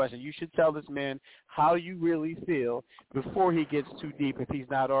answer your question, you should tell this man how you really feel before he gets too deep, if he's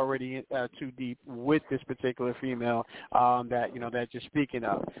not already too deep with this particular female that you're speaking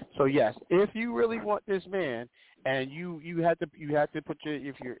of. So yes, if you really want this man, and you have to put your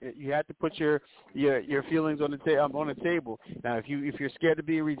feelings on the table. Now, if you're scared of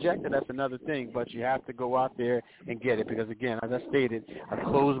being rejected, that's another thing. But you have to go out there and get it, because again, as I stated, a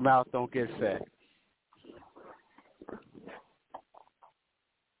closed mouth don't get fed.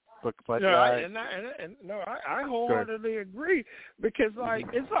 But I wholeheartedly agree, because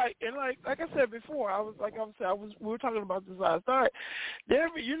it's like I said before, we were talking about this last night. This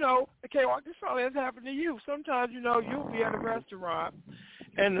probably has happened to you. Sometimes you'll be at a restaurant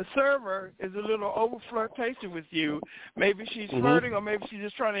and the server is a little over flirtatious with you. Maybe she's flirting, or maybe she's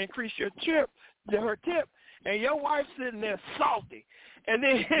just trying to increase her tip, and your wife's sitting there salty. And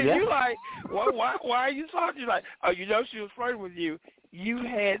then you're like, well, why are you salty? You're like, oh, she was flirting with you. You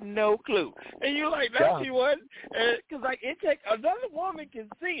had no clue. And you're like, no, she wasn't. Because, it takes, another woman can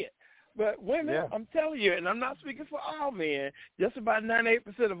see it. But women, I'm telling you, and I'm not speaking for all men, just about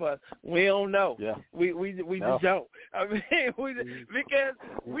 98% of us, we don't know. Yeah. We just don't. I mean, because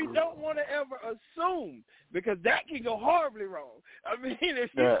we don't want to ever assume, because that can go horribly wrong. I mean,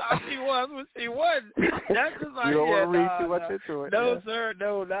 if you thought she was when she wasn't, that's just like, you don't want to read too much into it. No, sir,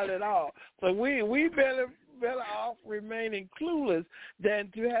 no, not at all. So we better off remaining clueless than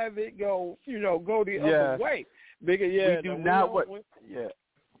to have it go the other way. Because we do not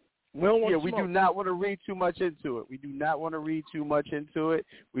want to read too much into it. We do not want to read too much into it.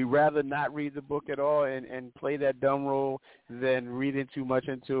 We rather not read the book at all and play that dumb role than reading too much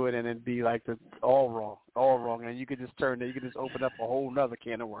into it and then be like all wrong. And you could just open up a whole nother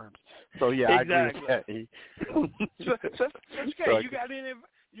can of worms. So exactly. I agree with that. So okay, you got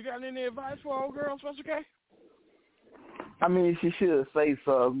any advice for old girl, Special K? I mean, she should say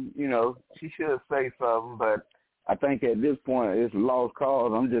something, but I think at this point it's a lost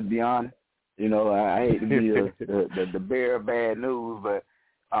cause. I'm just be honest. I hate to be the bearer of bad news, but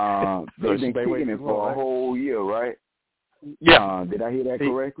they've been kicking it for a whole year, right? Yeah. Did I hear that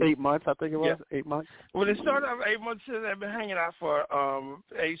correctly? 8 months, I think it was. Yeah. 8 months. Well, it started off 8 months since they've been hanging out for.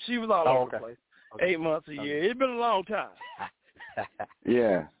 She was all over the place. Okay. 8 months a year. It's been a long time.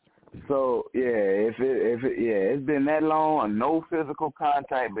 Yeah. So if it's been that long, no physical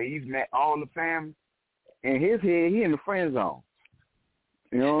contact, but he's met all the family. In his head, he in the friend zone.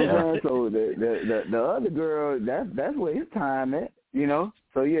 You know what I'm saying? So the other girl, that's where his time at.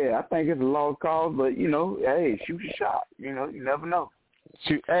 So I think it's a lost cause, but hey, shoot your shot. You never know.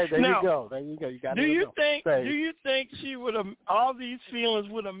 Shoot. Hey, there you go. You got to. Do you think she would have, all these feelings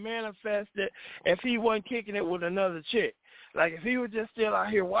would have manifested if he wasn't kicking it with another chick? Like if he was just still out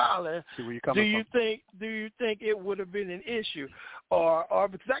here wilding, do you think it would have been an issue, or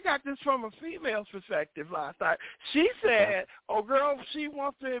because I got this from a female's perspective last night. She said, "Oh, girl, she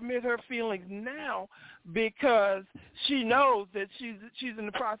wants to admit her feelings now because she knows that she's in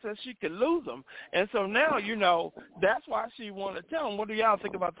the process she could lose them, and so now that's why she wanted to tell him." What do y'all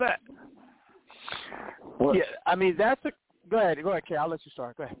think about that? Well, yeah, I mean go ahead, Kay. I'll let you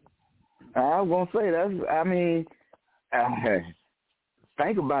start. Go ahead. I was gonna say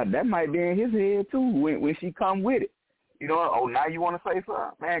think about it. That might be in his head too when she come with it. Now you want to say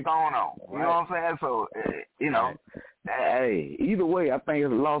something? Man, going on. You know what I'm saying? So, hey, either way, I think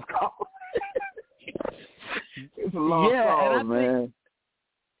it's a lost cause. It's a lost cause, man.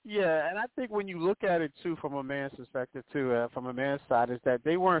 And I think when you look at it, too, from a man's perspective, too, from a man's side, is that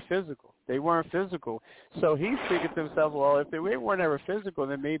they weren't physical. So he's thinking to himself, well, if they weren't ever physical,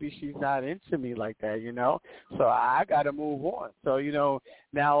 then maybe she's not into me like that, So I got to move on. So,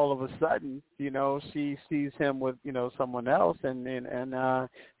 now all of a sudden, she sees him with, someone else, and now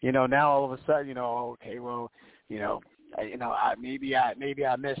all of a sudden, okay, well, maybe I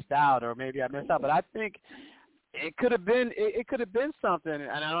missed out, but I think it could have been something, and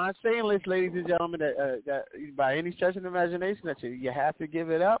I'm not saying, ladies and gentlemen, that by any stretch of the imagination that you have to give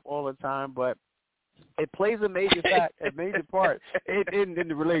it up all the time, but It plays a major part in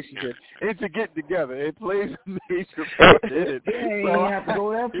the relationship. It's a get together. It plays a major part in it. He ain't even have to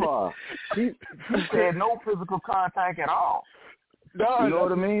go that far. He said no physical contact at all. No, you know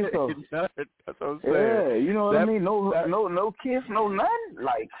what I mean? So that's what I'm saying. Yeah, you know what I mean? No kiss, no nothing.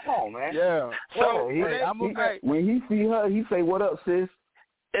 Like, come on, man. Yeah. So when he see her, he say, "What up, sis?"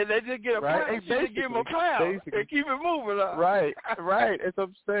 And they just get a pound. They just give him a pound and keep it moving. Right. That's what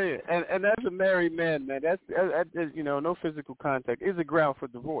I'm saying. And that's a married man, man. That's no physical contact is a ground for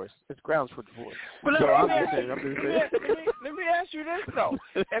divorce. It's grounds for divorce. But I'm let just saying. me ask you this though: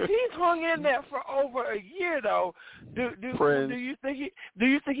 if he's hung in there for over a year, though, do you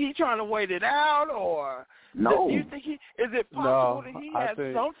think he's trying to wait it out, or no? Do you think is it possible that he has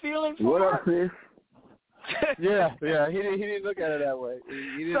some feelings for what her? Up, sis? yeah. He didn't look at it that way.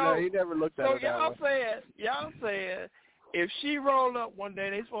 He never looked at it that way. Y'all saying if she rolled up one day,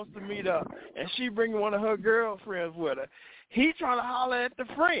 they supposed to meet up, and she bring one of her girlfriends with her, he trying to holler at the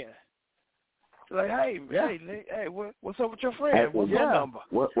friend, like, hey, what's up with your friend? What's her number?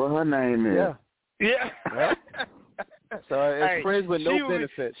 What her name is? Yeah. So it's friends with no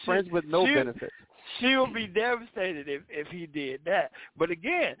benefits. Friends with no benefits. She would be devastated if he did that. But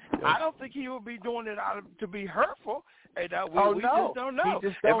again, I don't think he would be doing it to be hurtful. And we just don't know.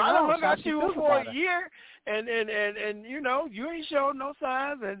 If I don't look at you for a year and you ain't showing no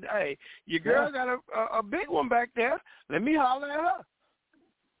signs, and hey, your girl got a big one back there, let me holler at her.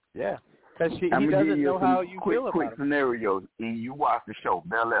 Yeah. Because he doesn't know how you feel about it. Quick scenario. You watch the show,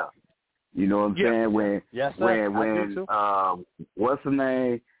 Bel Air. You know what I'm saying? When what's her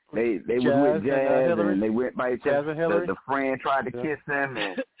name? They was with Jazz and they went by each other. The friend tried to kiss him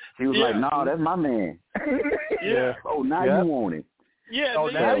and she was like, "No, that's my man." Yeah. Oh, now you want it. Yeah. Oh,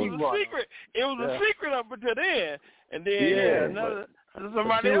 now you want it. Secret. It was a secret up until then, and then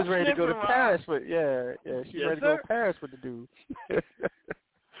somebody she else was ready to go to Paris with. She was ready to go to Paris with the dude.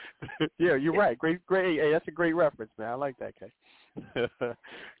 Yeah, you're right. Great. Hey, that's a great reference, man. I like that, Kay.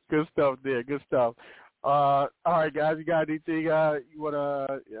 Good stuff there. Good stuff. All right, guys. You got anything you want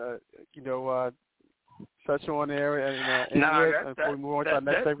to, touch on there? Before we move on to our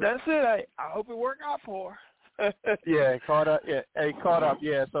next segment? That's it. I hope it worked out for her. Yeah, caught up. Yeah, caught up.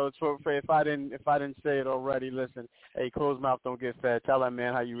 Yeah. So it's for if I didn't say it already, listen. Hey, closed mouth don't get fed. Tell that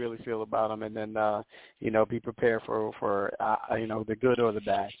man how you really feel about him, and then be prepared for the good or the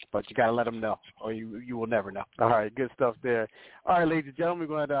bad. But you gotta let him know, or you will never know. All right, good stuff there. All right, ladies and gentlemen,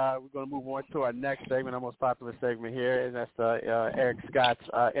 we're going to move on to our next segment, our most popular segment here, and that's Eric Scott's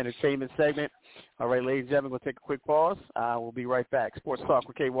entertainment segment. All right, ladies and gentlemen, we'll take a quick pause. We'll be right back. Sports Talk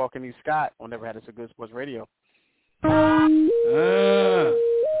with K. Walker and E. Scott on Never Had It So Good Sports Radio. How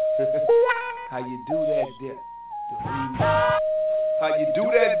you do that there? How you do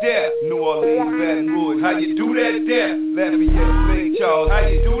that there? New Orleans, Baton Rouge. How you do that there? Lafayette, St. Charles. How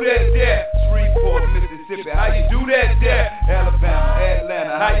you do that there? Shreveport, Mississippi. How you do that there? Alabama,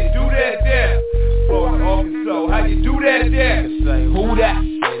 Atlanta. How you do that there? Florida, Arkansas. How you do that there? Who that?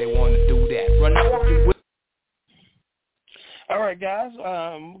 Say they want to do that. Run up with you. All right, guys.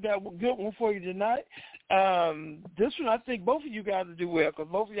 We got a good one for you tonight. This one, I think both of you guys will do well because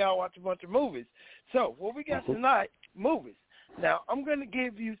both of y'all watch a bunch of movies. So what we got tonight, movies. Now, I'm going to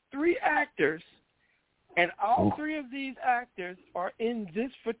give you 3 actors, and all 3 of these actors are in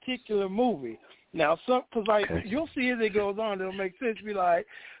this particular movie. Now, you'll see as it goes on, it'll make sense. Be like,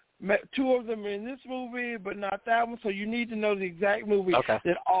 2 of them are in this movie, but not that one. So you need to know the exact movie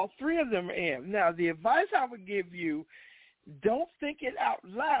that all 3 of them are in. Now, the advice I would give you, don't think it out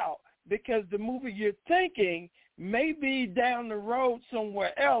loud, because the movie you're thinking may be down the road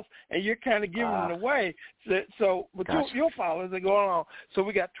somewhere else, and you're kind of giving it away. But you'll follow as they go along. So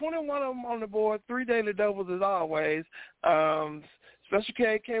we got 21 of them on the board, 3 daily doubles as always. Special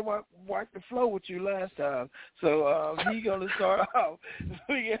K wiped the flow with you last time, so he's going to start off.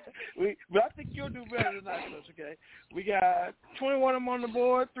 But I think you'll do better than that, Special K. We got 21 of them on the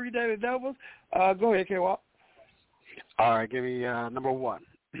board, 3 daily doubles. Go ahead, K-Walk. All right, give me number 1.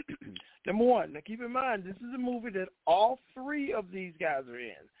 Number 1. Now, keep in mind, this is a movie that all 3 of these guys are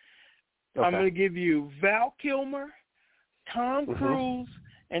in. Okay. I'm going to give you Val Kilmer, Tom Cruise,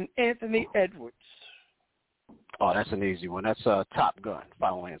 and Anthony Edwards. Oh, that's an easy one. That's Top Gun.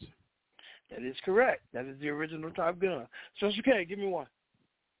 Final answer. That is correct. That is the original Top Gun. So it's okay. Give me 1.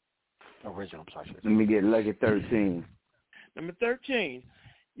 Original. Sorry. Let me get lucky 13. Number 13.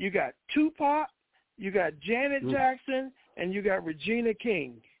 You got Tupac, you got Janet Jackson, and you got Regina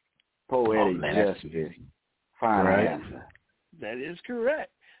King. Poetic justice. Fine answer. That is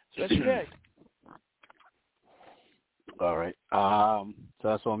correct. So that's okay. All right. So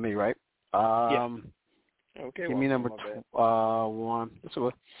that's on me, right? Okay. Give me number 1.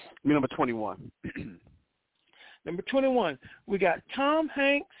 Give me number 21. Number 21, we got Tom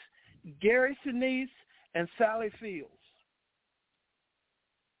Hanks, Gary Sinise, and Sally Fields.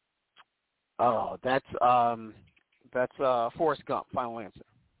 Oh, that's Forrest Gump. Final answer.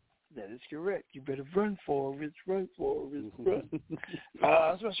 That is correct. You better run, Forrest, run.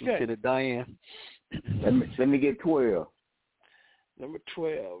 Get it, Diane. Let me get 12. Number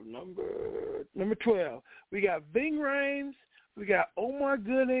 12. We got Ving Rhames, we got Omar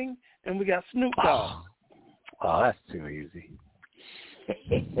Gooding, and we got Snoop Dogg. Oh, that's too easy.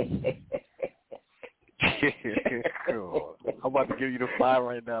 Cool. I'm about to give you the 5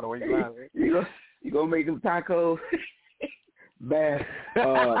 right now. The way you laughing. You gonna make them tacos? Bad.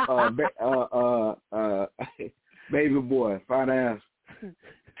 Baby boy, fine ass.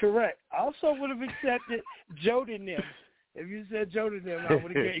 Correct. I also would have accepted Jody Nim. If you said Jody Nim, I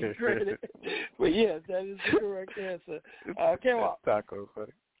would have gave you credit. But yes, that is the correct answer. K-Walk. Taco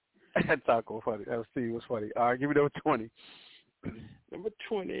funny. Taco funny. That was Steve was funny. All right, give me number 20. Number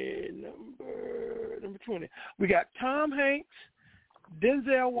 20. We got Tom Hanks,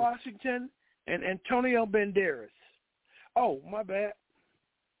 Denzel Washington, and Antonio Banderas. Oh, my bad.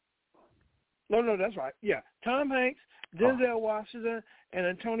 No, that's right. Yeah, Tom Hanks, Denzel Washington, and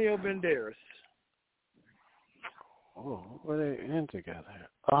Antonio Banderas. Oh, what were they in together?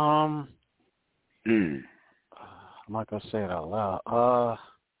 I'm not gonna say it out loud.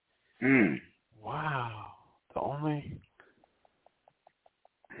 Wow. The only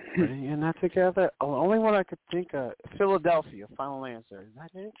were they in that together? Oh, the only one I could think of, Philadelphia. Final answer. Is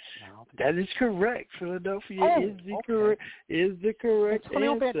that it? No, that is correct. Philadelphia is the correct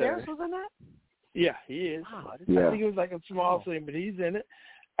Antonio answer. Banderas was in that? Yeah, he is. Wow, I think it was like a small scene, but he's in it.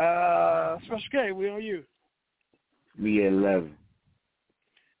 Special K, we on you. Me at 11.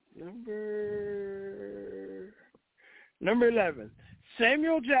 Number 11.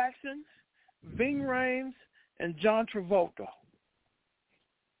 Samuel Jackson, Ving Rhames, and John Travolta.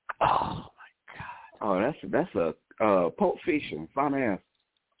 Oh my God. Oh, that's a Pulp Fiction. Fine ass.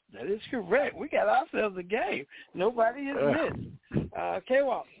 That is correct. We got ourselves a game. Nobody has missed.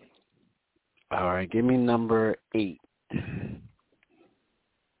 K-Walk. All right, give me number 8.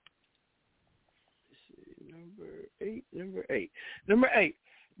 Number 8.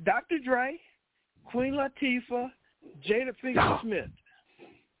 Dr. Dre, Queen Latifah, Jada Pinkett Smith.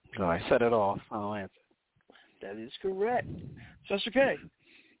 Oh, I set it off. Final answer. That is correct. Special K.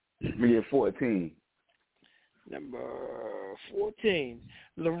 Me at 14. Number 14.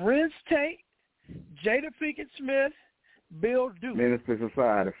 Lorenz Tate, Jada Pinkett Smith, Bill Duke. Minister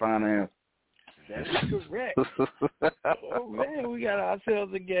Society. Fine ass. That is correct. Oh, man, we got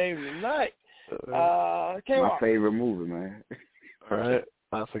ourselves a game tonight. My favorite movie, man. All right.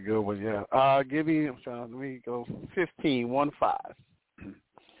 That's a good one, yeah. Let me go 15, 1-5.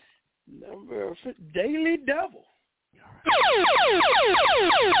 Number Daily Double.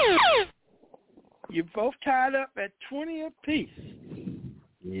 You both tied up at 20 apiece.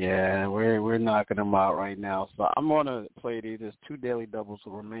 Yeah, we're knocking them out right now. So I'm going to play these. There's 2 daily doubles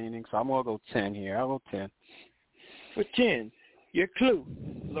remaining, so I'm going to go 10 here. I'll go 10. For 10, your clue,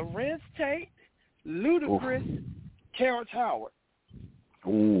 Lorenz Tate, Ludacris, Terrence Howard.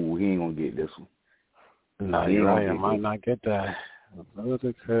 Ooh, he ain't going to get this one. No, you're right. I might not get that.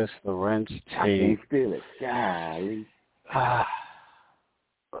 Ludacris, Lorenz Tate. I can't steal it. Golly.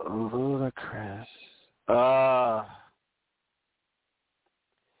 Ludacris. I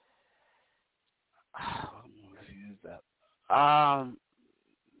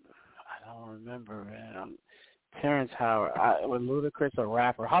don't remember, man. Terrence Howard. Was Ludacris a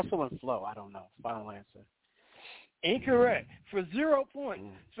rapper? Hustle and Flow. I don't know. Final answer. Incorrect. For 0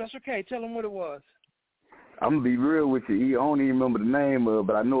 points. Special K, tell them what it was. I'm going to be real with you. I don't even remember the name of it,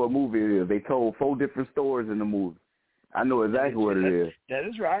 but I know what movie it is. They told 4 different stories in the movie. I know exactly what it is. That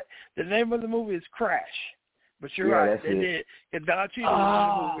is right. The name of the movie is Crash. But you're right. They did. Because Don Cheadle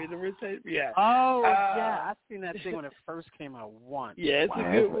was in the movie. Yeah. Oh, yeah. I've seen that thing when it first came out once. Yeah, it's a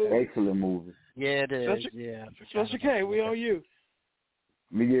good movie. Excellent movie. Yeah, it is. Special K, we on you.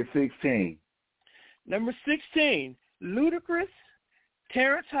 Me get 16. Number 16, Ludacris,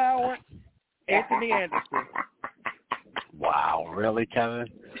 Terrence Howard, Anthony Anderson. Wow, really, Kevin?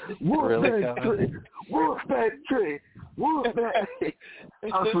 Really, Kevin? What's that trick? What's that?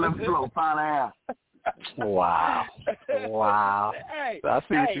 Hustle and Flow, fine ass. Wow. Hey, I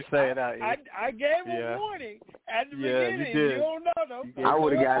see what you're saying out here. I gave a warning at the beginning. You did. You don't know, though. I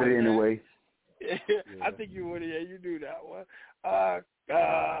would have got it anyway. I think you would have. Yeah, you do that one.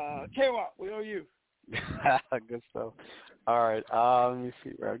 K-Walk, we on you. Good stuff. All right. Let me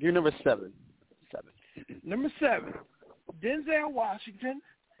see. Give you number 7. Number 7, Denzel Washington,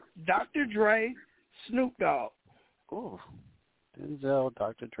 Dr. Dre, Snoop Dogg. Oh, Denzel,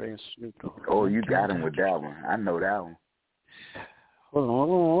 Dr. Dre, and Snoop Dogg. Oh, you got him with that one. I know that one.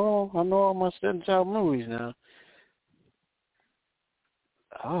 Hold on. I know all my Denzel movies now.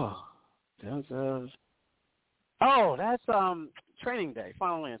 Oh, Denzel. Oh, that's Training Day.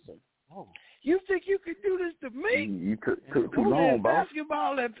 Final Answer. Oh. You think you could do this to me? You took too long, boss.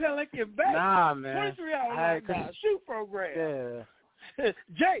 Basketball at Pelican Bay. Nah, man. 23 hours shoot program. Yeah.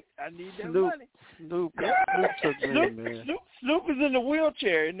 Jake, I need that money. Snoop took me, man. Snoop is in the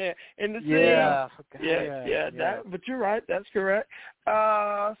wheelchair in the Yeah. But you're right. That's correct.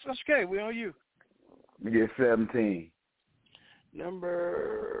 Special K, we on you. You get 17. Number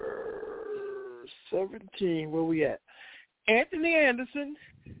 17, where we at? Anthony Anderson,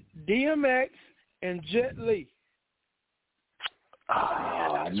 DMX, and Jet Li.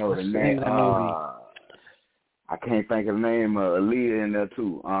 I know the name. I can't think of the name of Aaliyah in there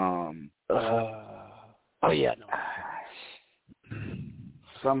too. No.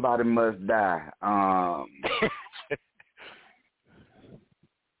 Somebody must die.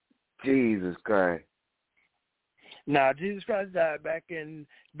 Jesus Christ. Nah, Jesus Christ died back in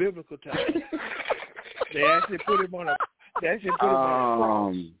biblical times. They actually put him on a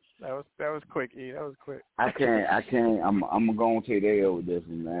cross. That was quick, E. That was quick. I can't. I'm going to take the L with this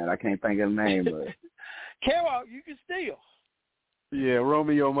one, man. I can't think of the name of it. K-Walk, you can steal. Yeah,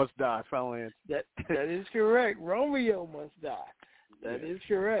 Romeo Must Die. Final answer. That is correct. Romeo Must Die. That is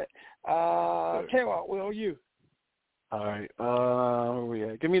correct. K-Walk, we're on you. All right. Where we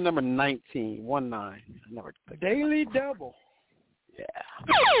at? Give me number 19. 19. Daily Double. Yeah.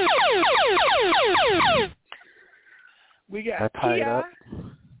 We got T.I.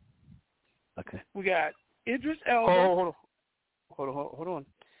 Okay. We got Idris Elba. Hold on.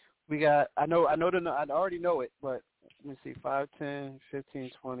 We got. I already know it, but let me see. 5, 10,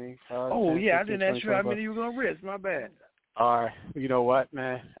 15, 20. 5, oh 10, yeah, 15, I didn't ask you how many you were gonna risk. My bad. All right. You know what,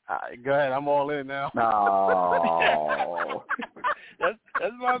 man? Go ahead. I'm all in now. No.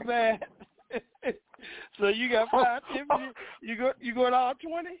 that's my bad. So you got 5, 10. You going all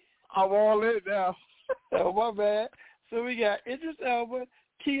 20? I'm all in now. Oh, my bad. So we got Idris Elba,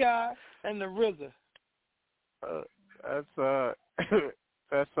 T.I., and the RZA.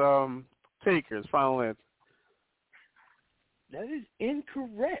 That's Takers. Final answer. That is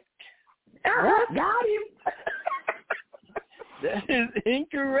incorrect. Got him. That is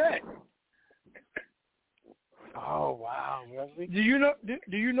incorrect. Oh wow! Really? Do you know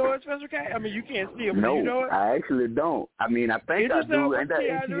it, Special K? I mean, you can't see it. No, do you know it? I actually don't. I mean, I think I do. Ain't that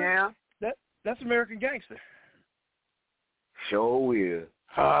ATM? That's American Gangster. Sure will.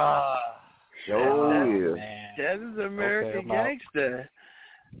 Sure will. That is American Gangster.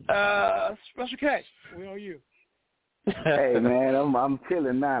 Special K, we on you. Hey man, I'm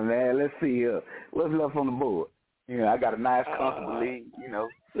chilling now, man. Let's see here. What's left on the board? I got a nice comfortable lead,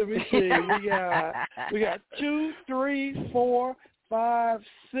 Let me see. We got 2, 3, 4, 5,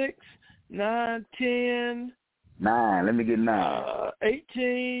 6, 9, 10. 9. Let me get 9.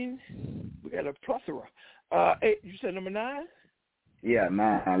 18. We got a plethora. 8. You said number 9? Yeah,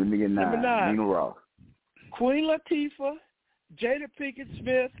 9. Let me get 9. Number 9. Nina Ross. Queen Latifah, Jada Pinkett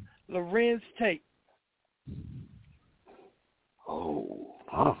Smith, Lorenz Tate. Oh.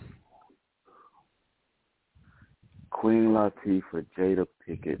 Huh. Queen Latifah, Jada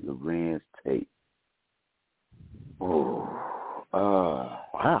Pinkett, Lorenz Tate. Oh.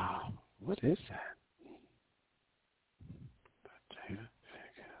 Wow. What is that?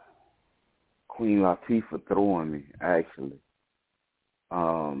 Queen Latifah throwing me, actually.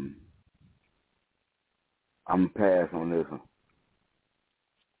 I'm pass on this one.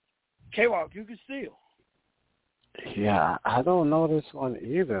 K-Walk, you can steal. Yeah, I don't know this one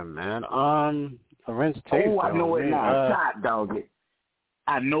either, man. Lorenz Tate. Oh, I know it now. Shot, dog it.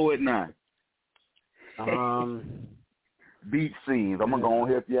 I know it now. Beat scenes. I'm going to go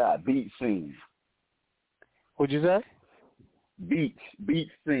and help you out. Beat scenes. What'd you say? Beat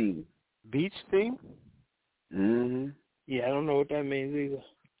scenes. Beach theme? Mm-hmm. Yeah, I don't know what that means either.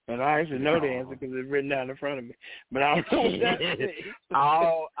 And I actually know the answer because it's written down in front of me. But I don't know what that means.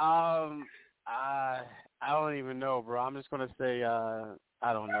 I don't even know, bro. I'm just going to say,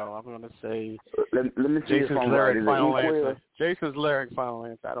 I don't know. I'm going to say let me see Jason's lyric final answer. Jason's lyric final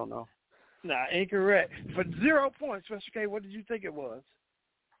answer. I don't know. Nah, incorrect. For 0 points, Special K, what did you think it was?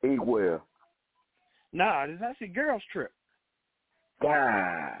 Inkwell. Nah, it's actually Girls Trip.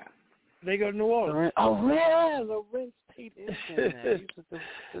 God. They go to New Orleans. Lorenz Tate is in there. He's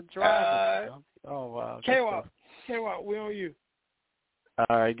the driver. Oh, wow. K-Walk, we on you.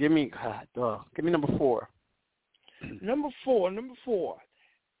 All right, give me number 4. Number four.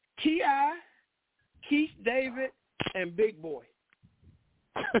 T.I., Keith David, and Big Boy.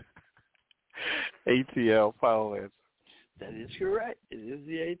 ATL, final answer. That is correct. It is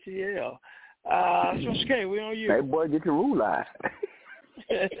the ATL. Special K, we on you. That boy get your rule eye.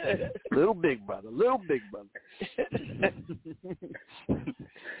 Little big brother. Let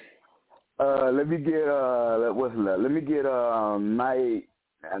me get what's left? Let me get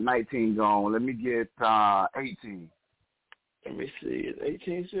 19 gone. Let me get 18. Let me see. Is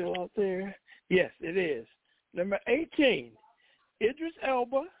 18 still out there? Yes, it is. Number 18, Idris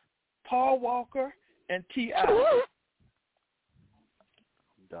Elba, Paul Walker, and T.I.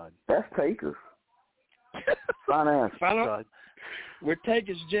 Done. That's takers. Final answer. We're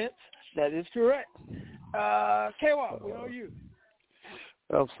takers, gents. That is correct. K-Walk, we on you.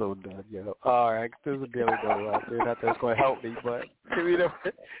 I'm so done, yo. All right, there's a Daily Double out there. Not that's going to help me, but give me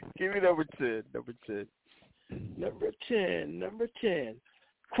number 10. Number 10.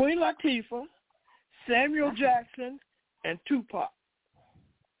 Queen Latifah, Samuel Jackson, and Tupac.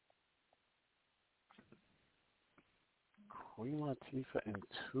 Queen Latifah and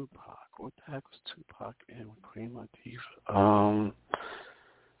Tupac. What the heck was Tupac and Queen Latifah?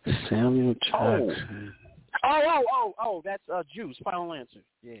 Samuel Jackson. Oh, that's Juice. Final answer.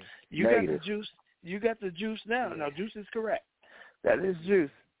 Yeah. You got the Juice. You got the Juice now. No, Juice is correct. That is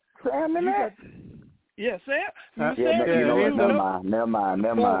Juice. Sam and that. Yeah, Sam. Never mind.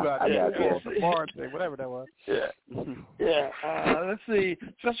 I got you. The bar thing, whatever that was. Yeah. Let's see.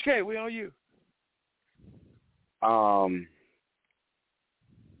 Special K, we on you.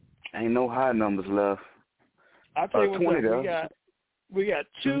 Ain't no high numbers left. I'll tell you what we got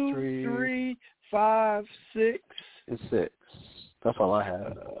 2, 3, 5, 6. And 6. That's all I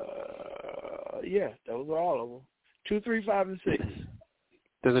have. Yeah, those are all of them. 2, 3, 5, and 6.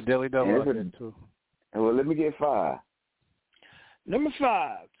 There's a Daily Double out there too. Well, let me get 5. Number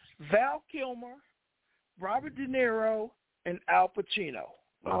 5, Val Kilmer, Robert De Niro, and Al Pacino.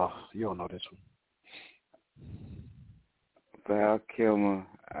 Oh, you don't know this one. Val Kilmer,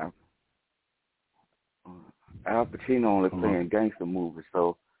 Al Pacino only playing gangster movies,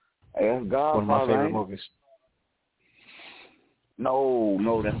 so that's Godfather. One of my favorite movies.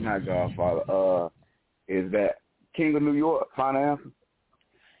 No, that's not Godfather. Is that King of New York? Final answer?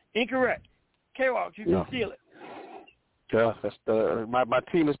 Incorrect. K-Walk, you can steal it. Yeah, that's my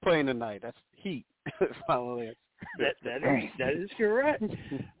team is playing tonight. That's Heat. Final answer. That is correct.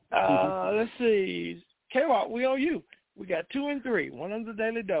 Let's see. K-Walk, we owe you. We got 2 and 3. One on the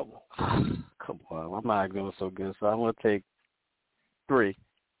Daily Double. Come on, I'm not doing so good, so I'm going to take 3.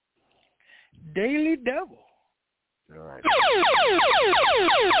 Daily Double. All right.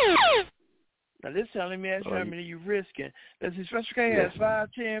 Now, this telling me how many you risking. Let's see, Special K has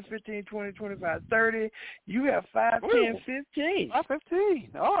 5, 10, 15, 20, 25, 30. You have 5, 10, 15. 5, 15.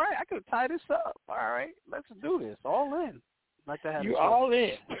 All right, I could tie this up. All right, let's do this. All in. Like I had you all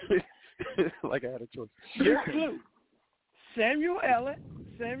in. Like I had a choice. Your clue. Samuel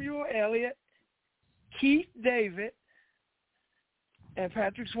Elliott, Keith David, and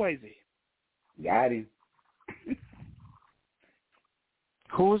Patrick Swayze. Got him.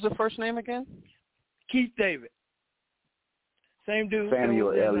 Who was the first name again? Keith David. Same dude.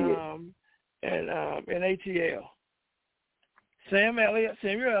 Samuel Elliott. And ATL. Sam Elliott,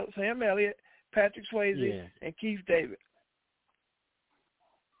 Patrick Swayze, and Keith David.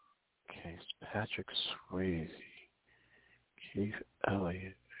 Okay, Patrick Swayze. Keith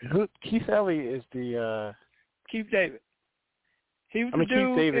Elliott. Keith Elliott is the Keith David. He was the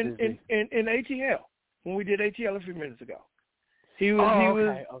dude in ATL when we did ATL a few minutes ago. He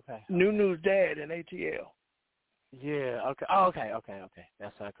was Nunu's dad in ATL. Yeah. Okay. Okay.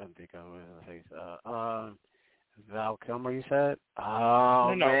 That's what I couldn't think of. Val Kilmer, you said?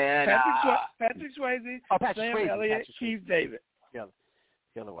 Oh no. Man. Patrick Swayze. Sam Elliott. Keith David. The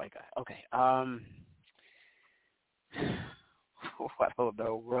other white guy. Okay. I don't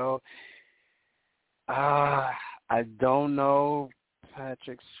know, bro. I don't know.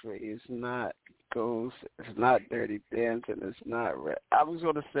 Patrick Swayze is not Ghost. It's not Dirty Dancing. It's not. I was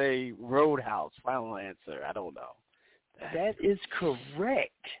going to say Roadhouse. Final answer. I don't know. That is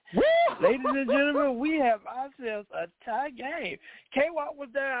correct. Ladies and gentlemen, we have ourselves a tie game. K-Walk was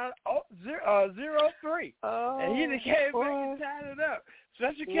down 0-3. And he came back and tied it up.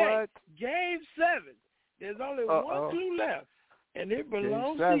 Special K, Game 7. There's only 1 clue left, and it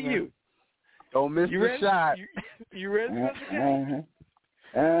belongs to you. Don't miss the shot. You ready, Special K?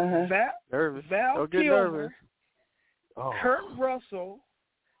 Val Kilmer, Kurt Russell,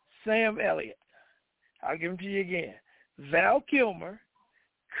 Sam Elliott. I'll give them to you again. Val Kilmer,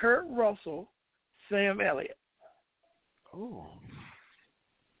 Kurt Russell, Sam Elliott. Ooh.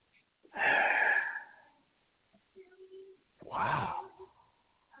 Wow.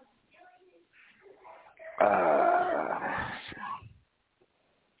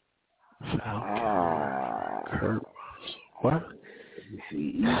 Kurt. What?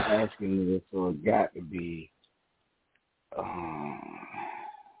 See, he's asking me, so it got to be. I'm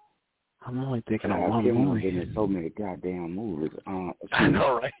only thinking of one movie. There's so many goddamn movies. I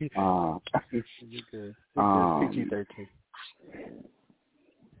know, right? You good. PG-13.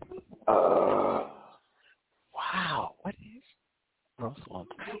 Wow. What is Russell?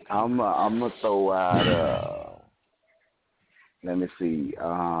 I'm gonna throw out. Let me see.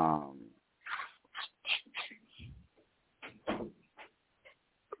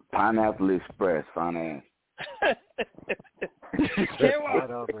 Pineapple Express, finance. That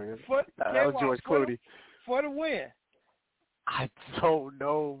was George Clooney. For the win. I don't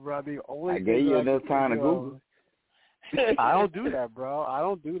know, brother. I gave you enough time to Google. I don't do that, bro.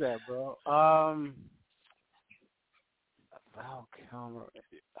 Val Kilmer.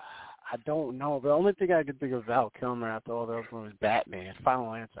 I don't know. The only thing I could think of Val Kilmer after all the other one was Batman.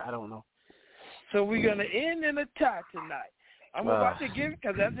 Final answer. I don't know. So we're gonna end in a tie tonight. I'm about to give,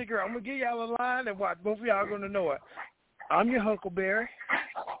 because that's the girl. I'm gonna give y'all a line and watch. Both of y'all are gonna know it. I'm your Huckleberry.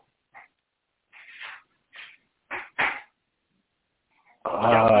 Is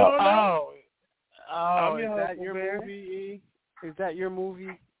that your movie? Is that your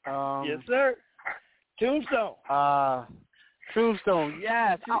movie? Yes, sir. Tombstone. Tombstone,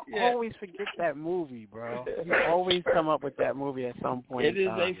 yes. I always forget that movie, bro. You always come up with that movie at some point. It is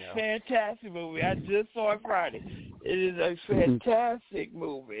a fantastic movie. I just saw it Friday. It is a fantastic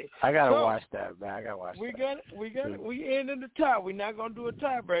movie. I gotta watch that, man. We end in the tie. We're not gonna do a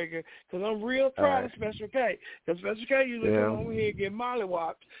tiebreaker because I'm real proud of Special K. Because Special K usually come over here and get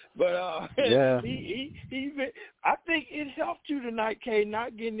mollywopped, but he I think it helped you tonight, K,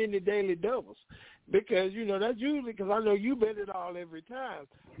 not getting any daily doubles. Because, that's usually, because I know you bet it all every time.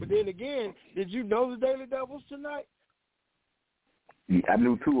 But then again, did you know the daily doubles tonight? Yeah, I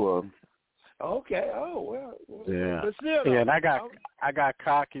knew two of them. Okay. Oh, well. Yeah. But still, and I got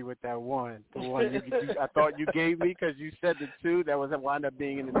cocky with that one. The one I thought you gave me because you said the two that wound up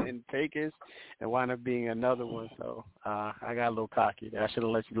being in Vegas and wound up being another one. So I got a little cocky there. I should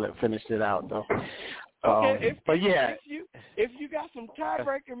have let you finish it out, though. Okay, if you got some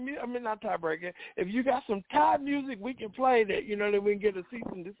tiebreaker, not tiebreaker. If you got some tie music, we can play that. That we can get a cease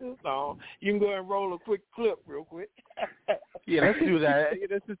and desist on. You can go and roll a quick clip, real quick. Yeah, let's do that.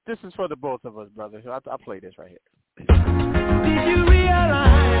 This is for the both of us, brother. I'll play this right here. Did you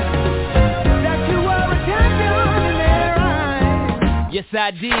realize that you were a champion in their eyes? Yes, I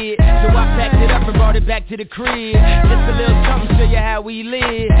did. So I packed it up and brought it back to the crib. Just a little something, show you how we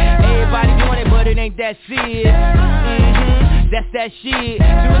live. Everybody want it, but it ain't that serious. That's that shit. So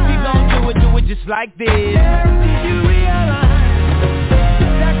if you gon' do it just like this. Did you realize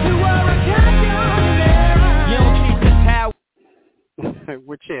that you were a champion in their eyes? You don't keep this how.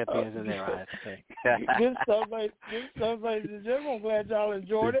 We're champions in their eyes. Good stuff, ladies and gentlemen. I'm glad y'all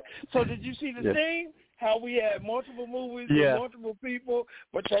enjoyed it. So did you see the theme? How we had multiple movies with multiple people,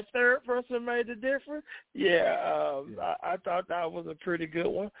 but that third person made the difference? I thought that was a pretty good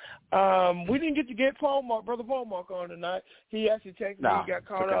one. We didn't get to get Brother Polmah on tonight. He actually texted me, he got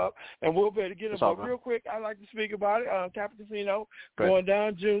caught up, and we'll be able to get him. But real quick, I'd like to speak about it. Capital Casino going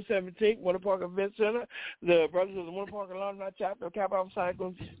down June 17th, Winter Park Event Center. The Brothers of the Winter Park Alumni Chapter of Capital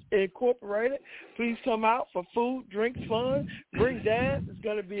Cycles Incorporated. Please come out for food, drinks, fun. Bring dad. It's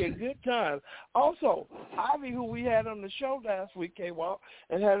going to be a good time. Also, Ivy, who we had on the show last week, K-Walk,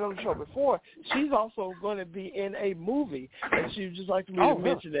 and had on the show before, she's also going to be in a movie, and she would just like me to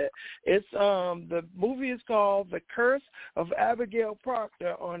mention that. It's the movie is called The Curse of Abigail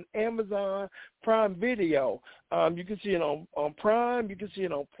Proctor on Amazon Prime Video. You can see it on Prime, you can see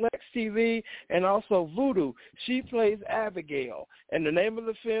it on Plex TV, and also Vudu. She plays Abigail, and the name of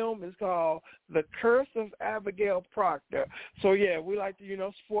the film is called The Curse of Abigail Proctor. So, we like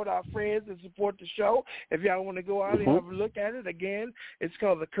to, support our friends and support the show. If y'all want to go out and have a look at it, again, it's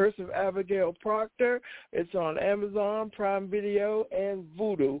called The Curse of Abigail Proctor. It's on Amazon Prime Video and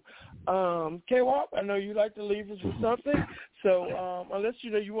Vudu. K-Walk, I know you like to leave us with something, so unless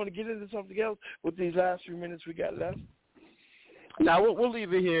you want to get into something else with these last few minutes we got left. Now we'll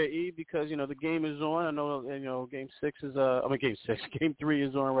leave it here, E, because the game is on. I know Game 3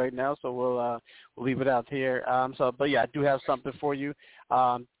 is on right now, so we'll leave it out here. But yeah, I do have something for you.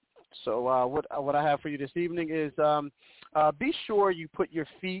 So what I have for you this evening is be sure you put your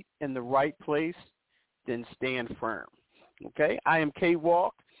feet in the right place, then stand firm. Okay, I am K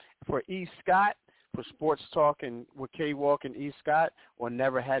Walk for E Scott for Sports Talk and with K Walk and E Scott on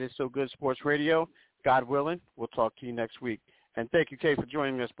Never Had It So Good Sports Radio. God willing, we'll talk to you next week. And thank you, Kay, for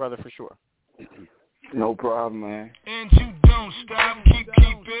joining us, brother, for sure. No problem, man. And you don't stop, keep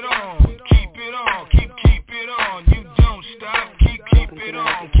it on.